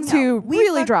the ones who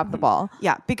really dropped the ball.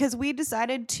 Yeah, because we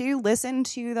decided to listen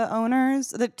to the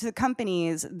owners, to the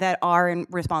companies that are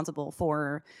responsible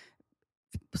for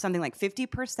something like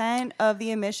 50% of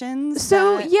the emissions.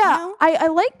 So I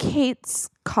like Kate's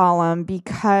column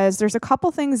because there's a couple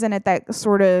things in it that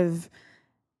sort of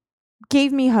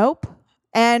gave me hope.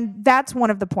 And that's one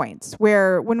of the points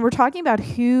where when we're talking about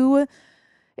who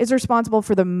is responsible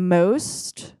for the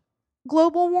most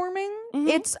global warming,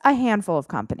 it's a handful of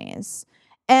companies.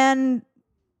 And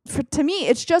to me,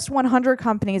 it's just 100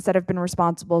 companies that have been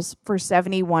responsible for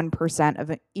 71%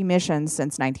 of emissions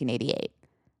since 1988.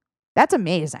 That's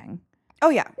amazing. Oh,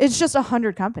 yeah. It's just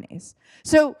 100 companies.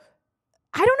 So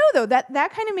I don't know, though.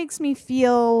 That kind of makes me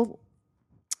feel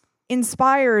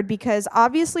inspired because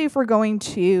obviously if we're going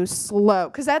to slow,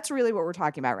 because that's really what we're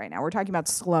talking about right now. We're talking about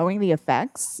slowing the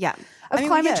effects of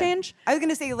climate change. I was going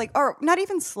to say or not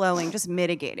even slowing, just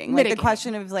mitigating. The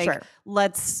question of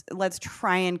let's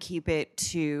try and keep it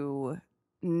to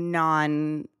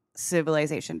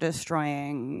non-civilization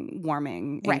destroying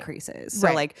warming increases.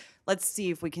 So let's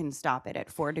see if we can stop it at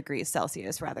 4 degrees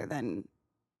Celsius rather than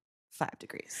 5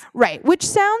 degrees. Right. Which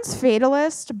sounds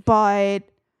fatalist, but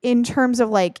in terms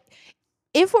of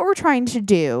if what we're trying to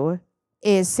do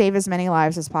is save as many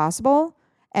lives as possible,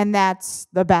 and that's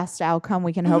the best outcome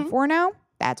we can hope for now,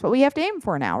 that's what we have to aim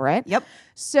for now, right? Yep.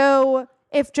 So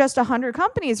if just 100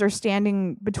 companies are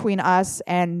standing between us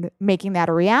and making that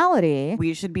a reality,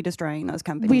 we should be destroying those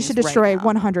companies. We should destroy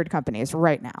 100 companies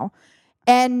right now.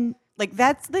 And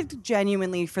that's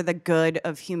genuinely for the good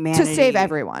of humanity. To save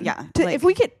everyone. Yeah. If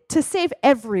we could, to save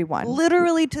everyone.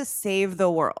 Literally to save the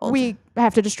world. We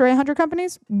have to destroy 100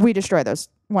 companies. We destroy those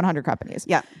 100 companies.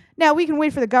 Yeah. Now, we can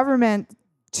wait for the government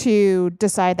to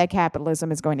decide that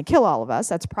capitalism is going to kill all of us.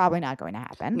 That's probably not going to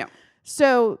happen. No.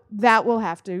 So that will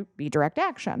have to be direct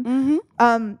action.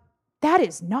 That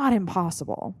is not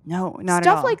impossible. No, not at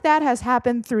all. Stuff like that has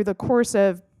happened through the course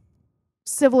of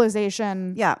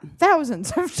civilization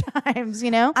thousands of times,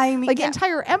 I mean,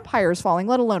 entire empires falling,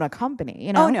 let alone a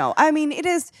company, Oh no. I mean, it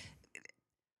is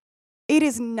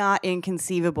not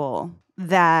inconceivable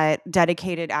that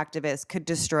dedicated activists could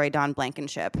destroy Don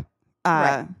Blankenship.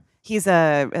 Right. He's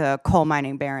a coal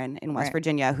mining baron in West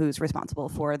Virginia who's responsible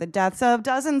for the deaths of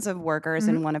dozens of workers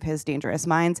in one of his dangerous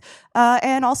mines,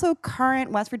 and also current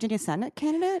West Virginia Senate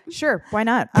candidate. Sure, why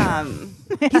not?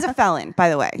 He's a felon, by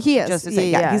the way. He is. Just to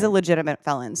say, he's a legitimate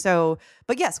felon. So,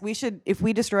 but yes, we should, if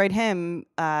we destroyed him,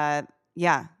 I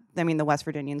mean, the West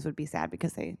Virginians would be sad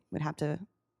because they would have to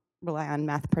rely on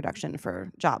meth production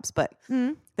for jobs, but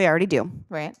they already do.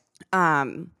 Right.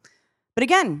 But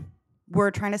again, we're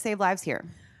trying to save lives here.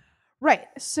 Right.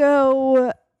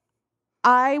 So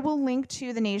I will link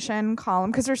to the Nation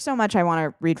column because there's so much I want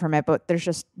to read from it, but there's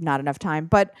just not enough time.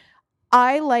 But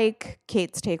I like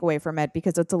Kate's takeaway from it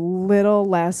because it's a little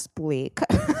less bleak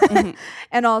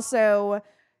and also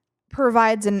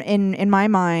provides in my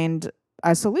mind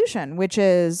a solution, which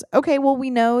is, okay, well, we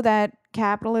know that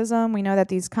capitalism, we know that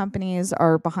these companies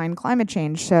are behind climate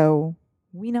change, so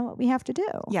we know what we have to do.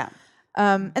 Yeah.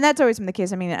 And that's always been the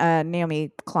case. I mean,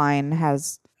 Naomi Klein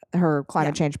has her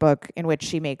climate change book in which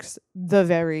she makes the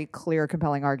very clear,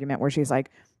 compelling argument where she's like,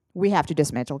 we have to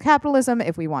dismantle capitalism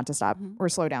if we want to stop or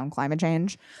slow down climate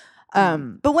change.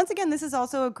 But once again, this is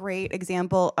also a great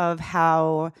example of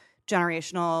how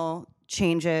generational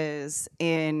changes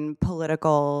in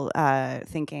political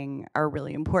thinking are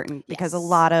really important, because a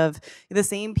lot of the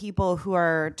same people who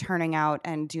are turning out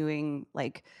and doing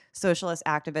like socialist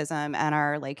activism and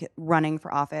are like running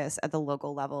for office at the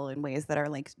local level in ways that are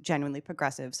like genuinely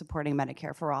progressive, supporting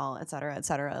Medicare for all, et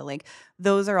cetera, like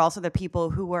those are also the people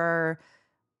who were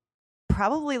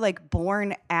probably like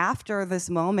born after this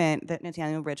moment that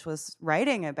Nathaniel Rich was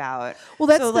writing about. Well,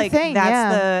 that's so the like thing.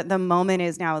 That's the moment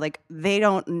is now, like they've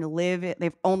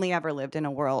only ever lived in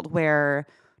a world where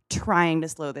trying to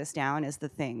slow this down is the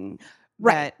thing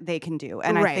that they can do.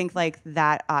 And I think like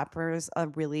that offers a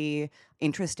really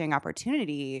interesting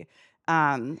opportunity.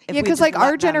 Because like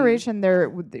our generation, there,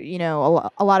 you know,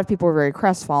 a lot of people were very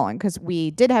crestfallen because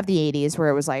we did have the 80s where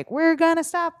it was like, we're gonna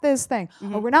stop this thing.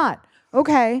 Oh, we're not.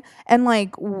 Okay. And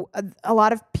like a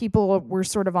lot of people were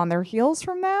sort of on their heels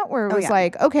from that, where it was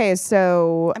like, okay,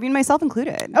 so I mean, myself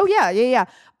included. Oh yeah.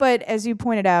 But as you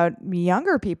pointed out,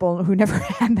 younger people who never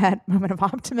had that moment of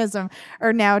optimism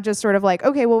are now just sort of like,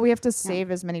 okay, well, we have to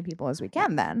save as many people as we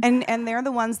can then. And they're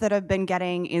the ones that have been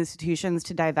getting institutions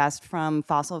to divest from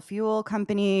fossil fuel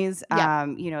companies,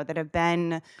 you know, that have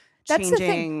been That's changing. the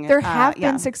thing. There have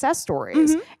been success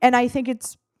stories. And I think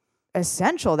it's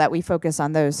essential that we focus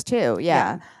on those too.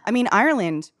 Yeah. I mean,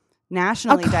 Ireland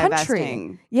nationally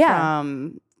divesting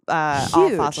from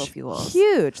all fossil fuels.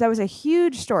 Huge. That was a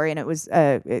huge story, and it was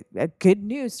a good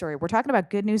news story. We're talking about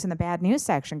good news in the bad news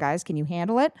section, guys. Can you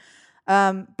handle it?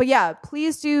 But yeah,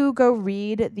 please do go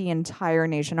read the entire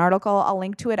Nation article. I'll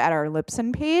link to it at our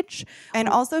Libsyn page. And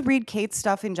also read Kate's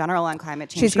stuff in general on climate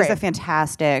change. She's a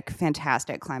fantastic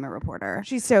climate reporter.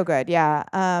 She's so good, yeah.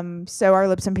 So our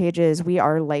Libsyn page is we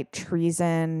are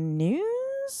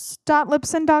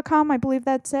lighttreason.news.libsyn.com. I believe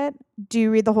that's it.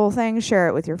 Do read the whole thing. Share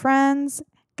it with your friends.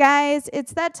 Guys,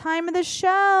 it's that time of the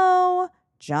show.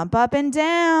 Jump up and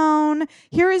down.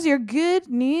 Here is your good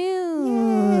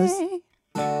news. Yay.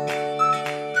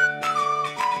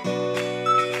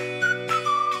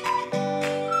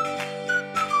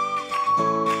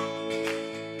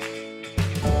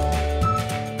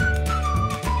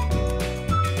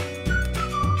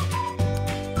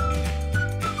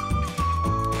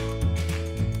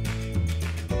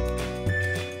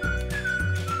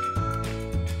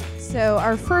 So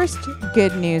our first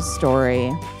good news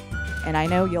story, and I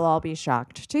know you'll all be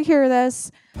shocked to hear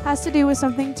this, has to do with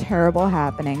something terrible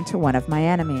happening to one of my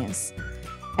enemies.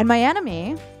 And my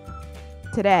enemy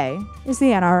today is the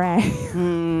NRA.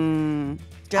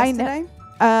 Just today?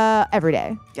 Every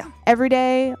day. Yeah. Every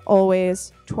day,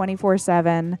 always,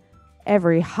 24/7,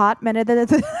 every hot minute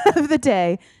of the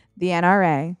day, the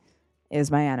NRA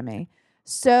is my enemy.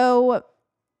 So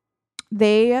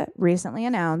they recently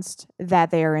announced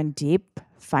that they are in deep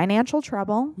financial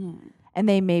trouble and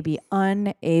they may be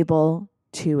unable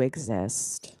to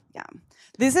exist. Yeah.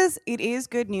 It is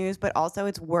good news, but also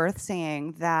it's worth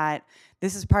saying that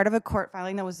this is part of a court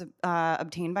filing that was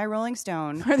obtained by Rolling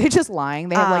Stone. Are they just lying?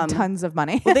 They have like tons of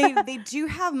money. Well, they do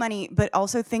have money, but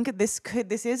also think this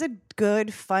is a good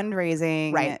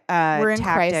fundraising We're in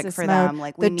tactic crisis for mode. them.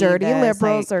 Like the dirty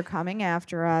liberals like, are coming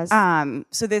after us.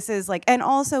 So this is like, and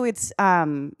also it's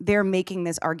they're making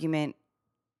this argument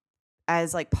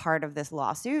as like part of this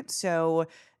lawsuit. So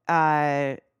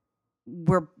they're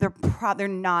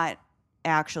not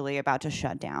actually about to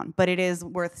shut down, but it is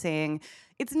worth saying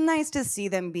it's nice to see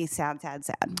them be sad.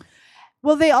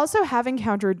 Well, they also have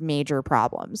encountered major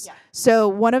problems. Yeah. So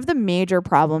one of the major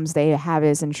problems they have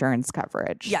is insurance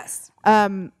coverage. Yes.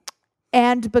 And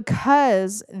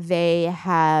because they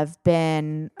have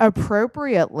been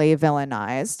appropriately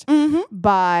villainized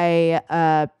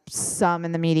by some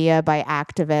in the media, by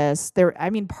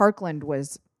activists, Parkland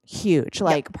was huge.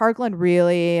 Like Parkland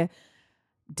really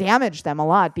damaged them a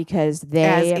lot because they,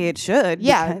 as it should.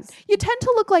 yeah, because- you tend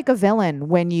to look like a villain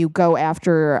when you go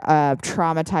after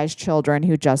traumatized children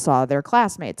who just saw their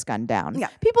classmates gunned down. Yeah.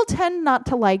 People tend not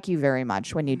to like you very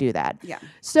much when you do that. Yeah.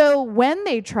 So when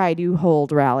they try to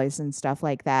hold rallies and stuff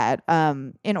like that,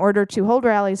 in order to hold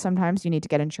rallies, sometimes you need to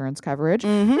get insurance coverage.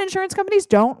 And insurance companies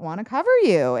don't want to cover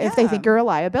you if they think you're a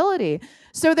liability.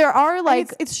 So there are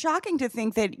like... It's shocking to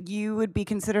think that you would be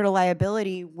considered a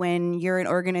liability when you're an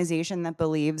organization that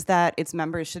believes that its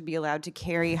members should be allowed to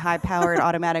carry high-powered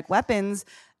automatic weapons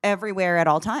everywhere at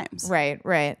all times.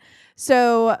 Right.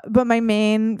 So, but my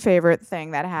main favorite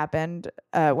thing that happened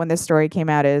when this story came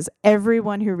out is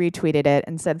everyone who retweeted it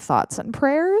and said thoughts and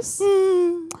prayers.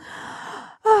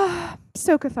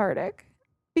 So cathartic.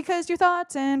 Because your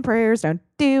thoughts and prayers don't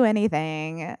do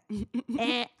anything.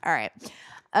 All right.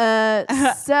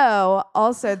 So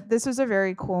also this was a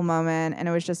very cool moment, and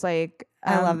it was just like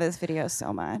I love this video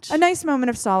so much. a nice moment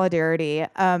of solidarity.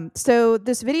 So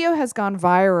this video has gone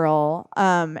viral.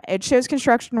 It shows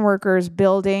construction workers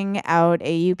building out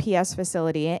a UPS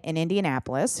facility in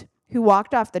Indianapolis who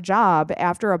walked off the job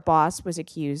after a boss was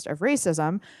accused of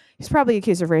racism. He's probably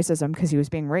accused of racism because he was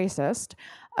being racist,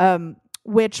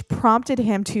 which prompted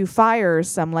him to fire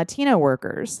some Latino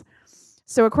workers.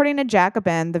 So according to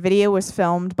Jacobin, the video was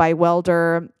filmed by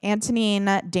welder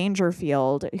Antonine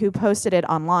Dangerfield, who posted it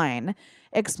online,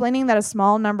 explaining that a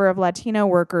small number of Latino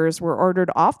workers were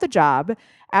ordered off the job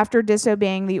after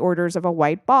disobeying the orders of a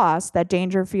white boss that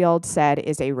Dangerfield said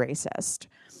is a racist.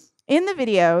 In the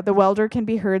video, the welder can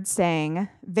be heard saying,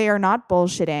 "They are not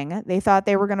bullshitting. They thought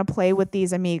they were going to play with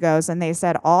these amigos, and they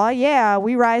said, 'Aw, yeah,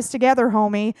 we rise together,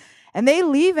 homie.' And they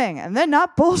leaving, and they're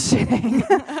not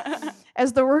bullshitting."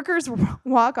 As the workers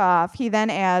walk off, he then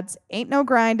adds, "Ain't no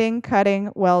grinding,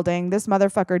 cutting, welding. This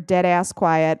motherfucker dead ass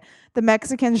quiet. The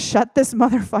Mexicans shut this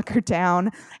motherfucker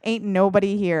down. Ain't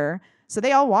nobody here." So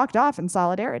they all walked off in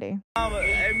solidarity.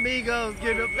 Amigos,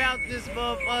 get about this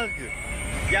motherfucker.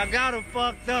 Y'all got him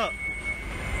fucked up.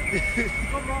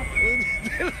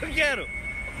 Look at him.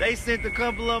 They sent a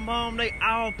couple of them home. They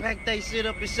all packed their shit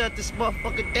up and shut this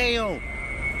motherfucker down.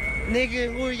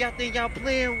 Nigga, who y'all think y'all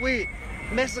playing with?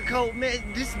 Mexico, man,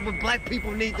 this is what black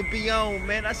people need to be on,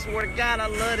 man. I swear to God, I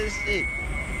love this shit.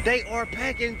 They are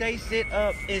packing they shit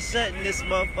up and shutting this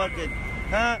motherfucker,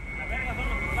 huh?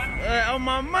 On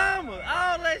my mama,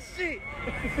 all that shit.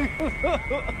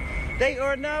 They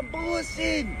are not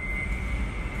bullshitting.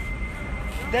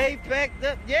 They packed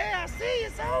up. Yeah, I see,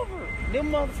 it's over.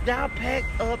 Them motherfuckers now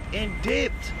packed up and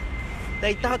dipped.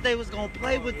 They thought they was gonna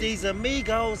play with these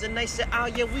amigos, and they said, "Oh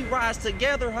yeah, we rise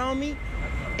together, homie."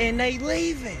 And they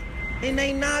leaving, and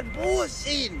they not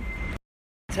bullshitting.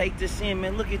 Take this in,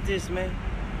 man. Look at this, man.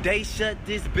 They shut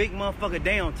this big motherfucker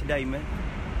down today, man.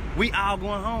 We all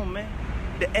going home, man.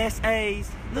 The SAs,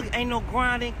 look, ain't no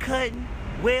grinding, cutting,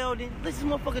 welding. This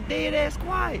motherfucker dead ass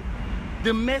quiet.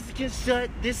 The Mexicans shut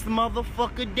this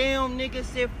motherfucker down, nigga.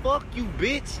 Said, "Fuck you,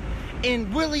 bitch."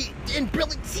 And really,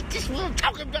 see, this is what I'm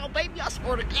talking about, baby. I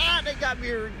swear to God, they got me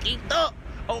here geeked up.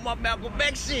 On my Malcolm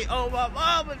X shit, on my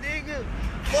mama, nigga.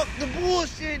 Fuck the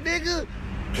bullshit, nigga.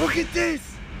 Look at this.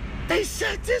 They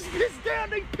shut this bitch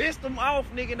down. They pissed them off,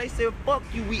 nigga. They said, "Fuck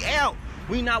you, we out.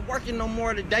 We not working no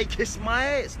more today. Kiss my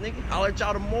ass, nigga. I'll let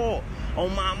y'all tomorrow."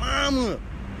 On my mama.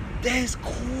 That's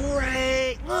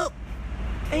crazy. Look,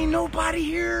 ain't nobody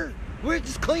here. We're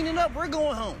just cleaning up. We're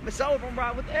going home. It's over,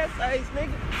 right, with the essays,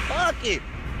 nigga. Fuck it.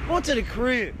 Going to the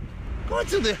crib. Going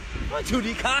to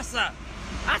the casa.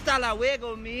 Hasta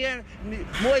luego, man.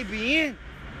 Muy bien.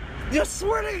 You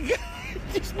swear to God,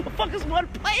 these motherfuckers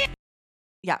want to play it.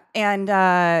 Yeah, and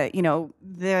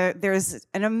there's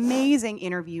an amazing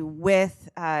interview with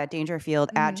Dangerfield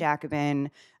at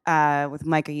Jacobin with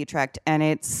Micah Utrecht, and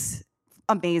it's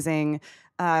amazing.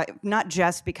 Not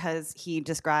just because he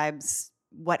describes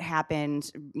what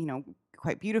happened,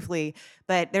 quite beautifully,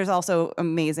 but there's also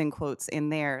amazing quotes in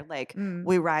there, like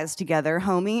 "We rise together,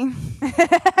 homie."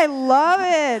 I love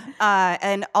it.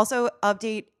 And also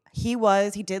update. He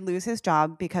did lose his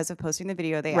job because of posting the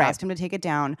video. They asked him to take it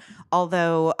down.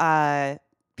 Although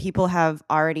people have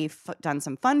already done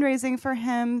some fundraising for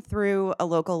him through a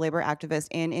local labor activist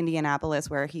in Indianapolis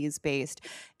where he's based.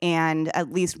 And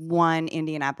at least one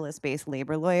Indianapolis-based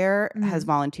labor lawyer has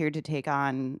volunteered to take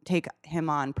him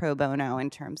on pro bono in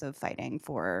terms of fighting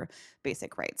for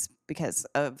basic rights because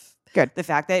of the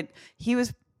fact that he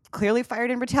was clearly fired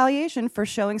in retaliation for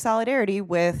showing solidarity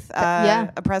with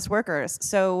oppressed workers.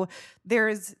 So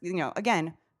there's,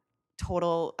 again,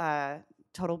 total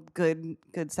good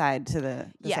side to the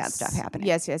sad stuff happening.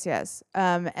 Yes.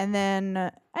 And then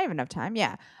I have enough time.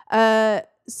 Yeah.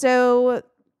 So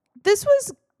this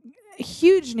was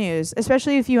huge news,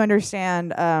 especially if you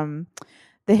understand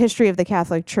the history of the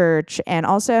Catholic Church and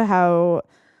also how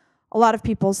a lot of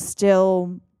people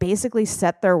still basically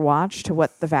set their watch to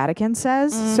what the Vatican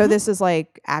says. So this is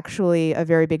like actually a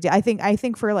very big deal. I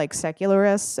think for like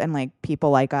secularists and like people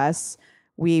like us,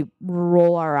 we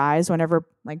roll our eyes whenever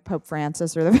like Pope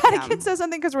Francis or the Vatican says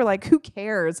something because we're like, who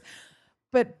cares?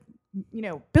 But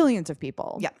billions of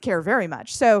people care very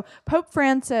much. So Pope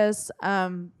Francis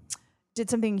did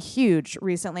something huge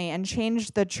recently and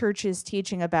changed the church's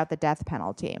teaching about the death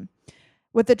penalty.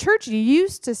 What the church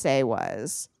used to say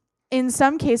was, in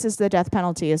some cases, the death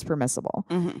penalty is permissible.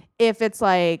 If it's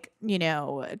like,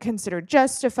 considered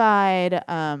justified.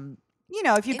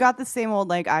 If you've got the same old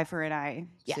like eye for an eye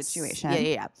situation.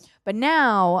 Yeah. But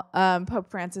now Pope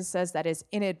Francis says that is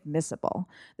inadmissible.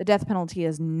 The death penalty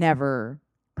is never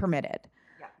permitted.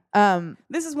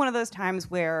 This is one of those times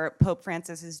where Pope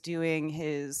Francis is doing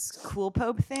his cool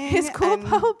Pope thing. His cool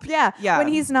Pope, yeah. When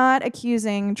he's not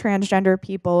accusing transgender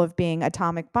people of being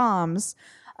atomic bombs,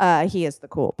 he is the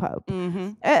cool Pope.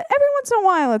 Every once in a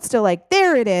while, it's still like,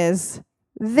 there it is.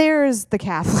 There's the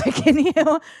Catholic in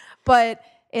you. But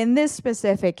in this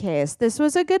specific case, this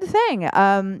was a good thing.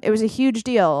 It was a huge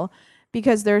deal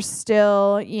because there's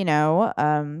still,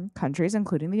 countries,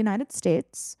 including the United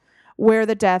States, where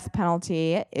the death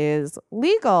penalty is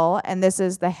legal. And this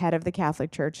is the head of the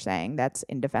Catholic Church saying that's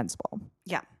indefensible.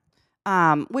 Yeah.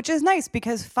 Which is nice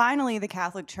because finally the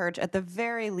Catholic Church, at the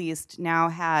very least, now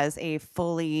has a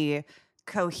fully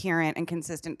coherent and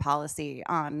consistent policy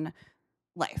on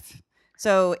life.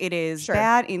 So it is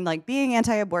bad in like being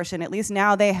anti-abortion. At least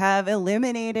now they have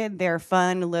eliminated their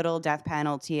fun little death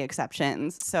penalty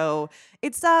exceptions. So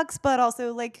it sucks, but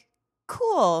also like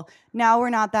cool. Now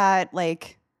we're not that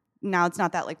like. Now it's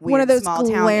not that like weird one of those small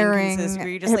town inconsistencies where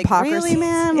you're just like, really,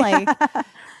 man? Like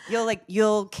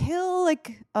you'll kill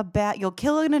like you'll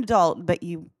kill an adult, but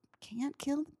you can't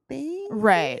kill the baby.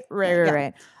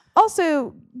 Right.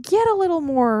 Also, get a little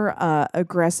more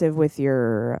aggressive with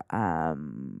your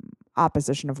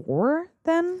opposition of war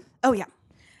then. Oh yeah.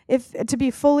 If to be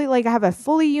fully like have a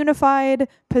fully unified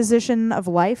position of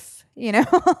life,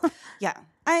 Yeah.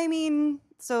 I mean,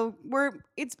 so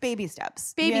it's baby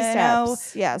steps.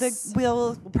 Yes.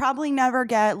 We'll probably never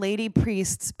get lady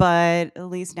priests, but at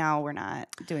least now we're not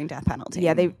doing death penalty.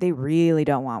 Yeah, they really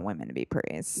don't want women to be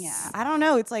priests. Yeah, I don't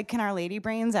know. It's like, can our lady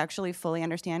brains actually fully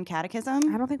understand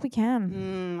catechism? I don't think we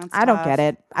can. That's I don't tough. get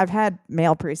it. I've had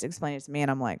male priests explain it to me, and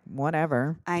I'm like,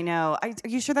 whatever. I know. Are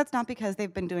you sure that's not because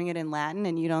they've been doing it in Latin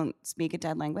and you don't speak a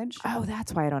dead language? Oh,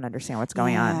 that's why I don't understand what's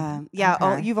going on. Yeah. Okay.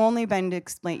 Oh, you've only been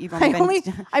explained.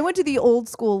 I went to the old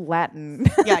school Latin.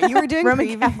 Yeah, you were doing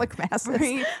Roman Catholic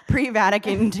masses.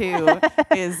 Pre-Vatican II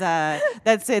is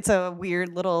it's a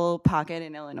weird little pocket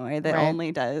in Illinois that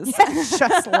only does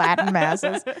just Latin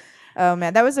masses. Oh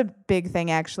man, that was a big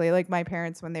thing actually. Like my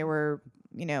parents, when they were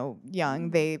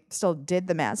young, they still did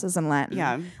the masses in Latin.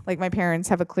 Yeah. Like my parents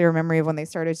have a clear memory of when they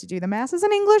started to do the masses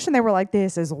in English, and they were like,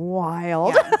 "This is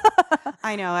wild." Yeah.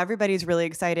 I know. Everybody's really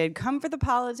excited. Come for the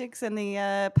politics and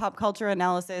the pop culture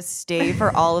analysis. Stay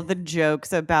for all of the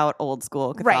jokes about old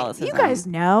school Catholicism. Right. You guys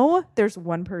know. There's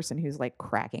one person who's like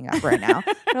cracking up right now.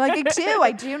 They're like,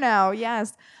 I do know.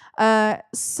 Yes.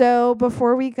 So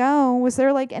before we go, was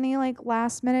there like any like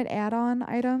last minute add-on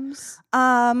items?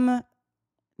 No.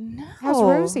 How's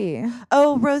Rosie?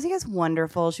 Oh, Rosie is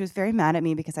wonderful. She was very mad at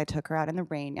me because I took her out in the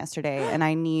rain yesterday, and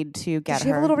I need to get her. Does she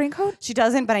have a little raincoat? She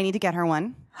doesn't, but I need to get her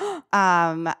one.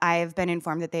 I've been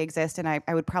informed that they exist, and I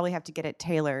would probably have to get it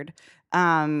tailored.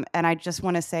 And I just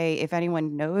want to say, if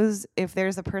anyone knows if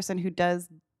there's a person who does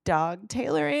dog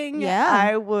tailoring,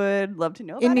 I would love to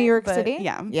know about in New York but City.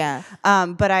 Yeah.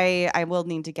 But I will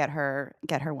need to get her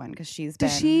one because she's been.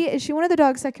 Is she one of the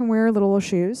dogs that can wear little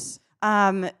shoes?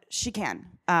 She can.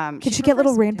 Can she get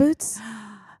little rain boots?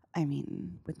 I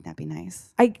mean, wouldn't that be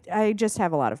nice? I just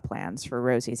have a lot of plans for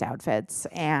Rosie's outfits,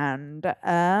 and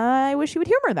I wish you would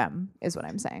humor them, is what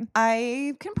I'm saying.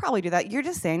 I can probably do that. You're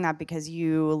just saying that because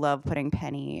you love putting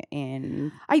Penny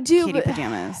in kitty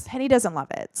pajamas. Penny doesn't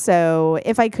love it. So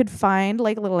if I could find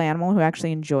like a little animal who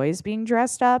actually enjoys being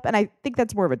dressed up, and I think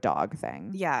that's more of a dog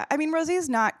thing. Yeah. I mean, Rosie is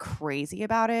not crazy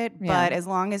about it, but as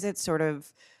long as it's sort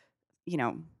of,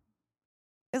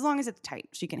 as long as it's tight,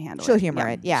 she can handle it. She'll humor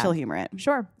it. Yeah. She'll humor it.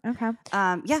 Sure. Okay.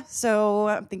 Yeah. So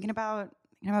I'm thinking about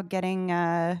getting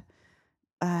a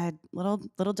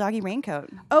little doggy raincoat.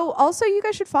 Oh, also, you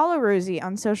guys should follow Rosie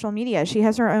on social media. She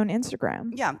has her own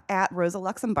Instagram. Yeah, at Rosa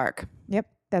Luxemburg. Yep,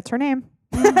 that's her name.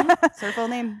 It's her full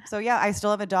name. So yeah, I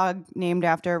still have a dog named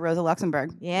after Rosa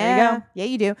Luxemburg. Yeah. There you go. Yeah,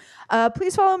 you do.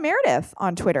 Please follow Meredith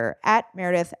on Twitter at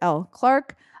Meredith L.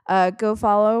 Clark. go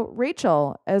follow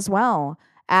Raychelle as well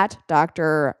at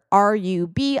Dr.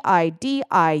 RUBIDIUM.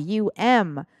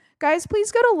 Guys,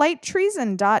 please go to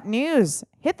lighttreason.news.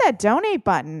 Hit that donate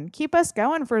button. Keep us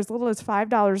going for as little as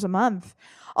 $5 a month.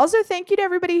 Also, thank you to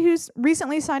everybody who's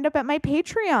recently signed up at my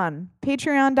Patreon,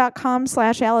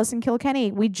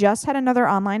 patreon.com/AllisonKilkenny. We just had another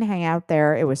online hangout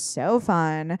there. It was so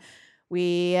fun.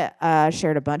 We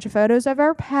shared a bunch of photos of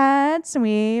our pets, and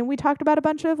we talked about a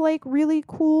bunch of like really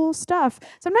cool stuff.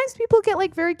 Sometimes people get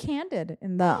like very candid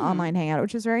in the online hangout,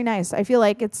 which is very nice. I feel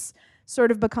like it's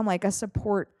sort of become like a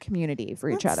support community for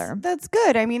each other. That's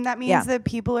good. I mean, that means that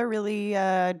people are really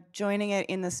joining it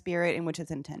in the spirit in which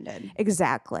it's intended.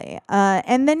 Exactly.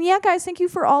 And then, yeah, guys, thank you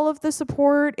for all of the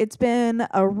support. It's been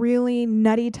a really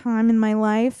nutty time in my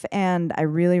life, and I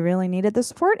really, really needed the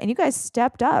support, and you guys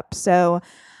stepped up. So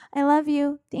I love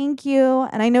you. Thank you.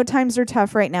 And I know times are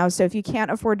tough right now, so if you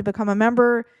can't afford to become a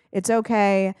member, it's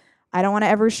okay. I don't want to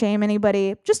ever shame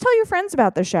anybody. Just tell your friends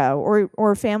about the show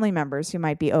or family members who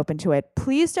might be open to it.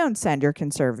 Please don't send your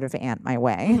conservative aunt my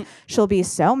way. She'll be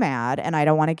so mad, and I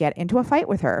don't want to get into a fight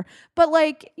with her. But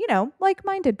like, you know,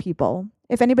 like-minded people.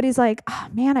 If anybody's like, oh,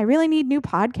 man, I really need new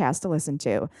podcasts to listen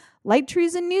to. Light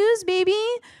Treason News, baby.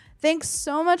 Thanks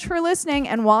so much for listening.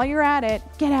 And while you're at it,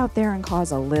 get out there and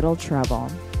cause a little trouble.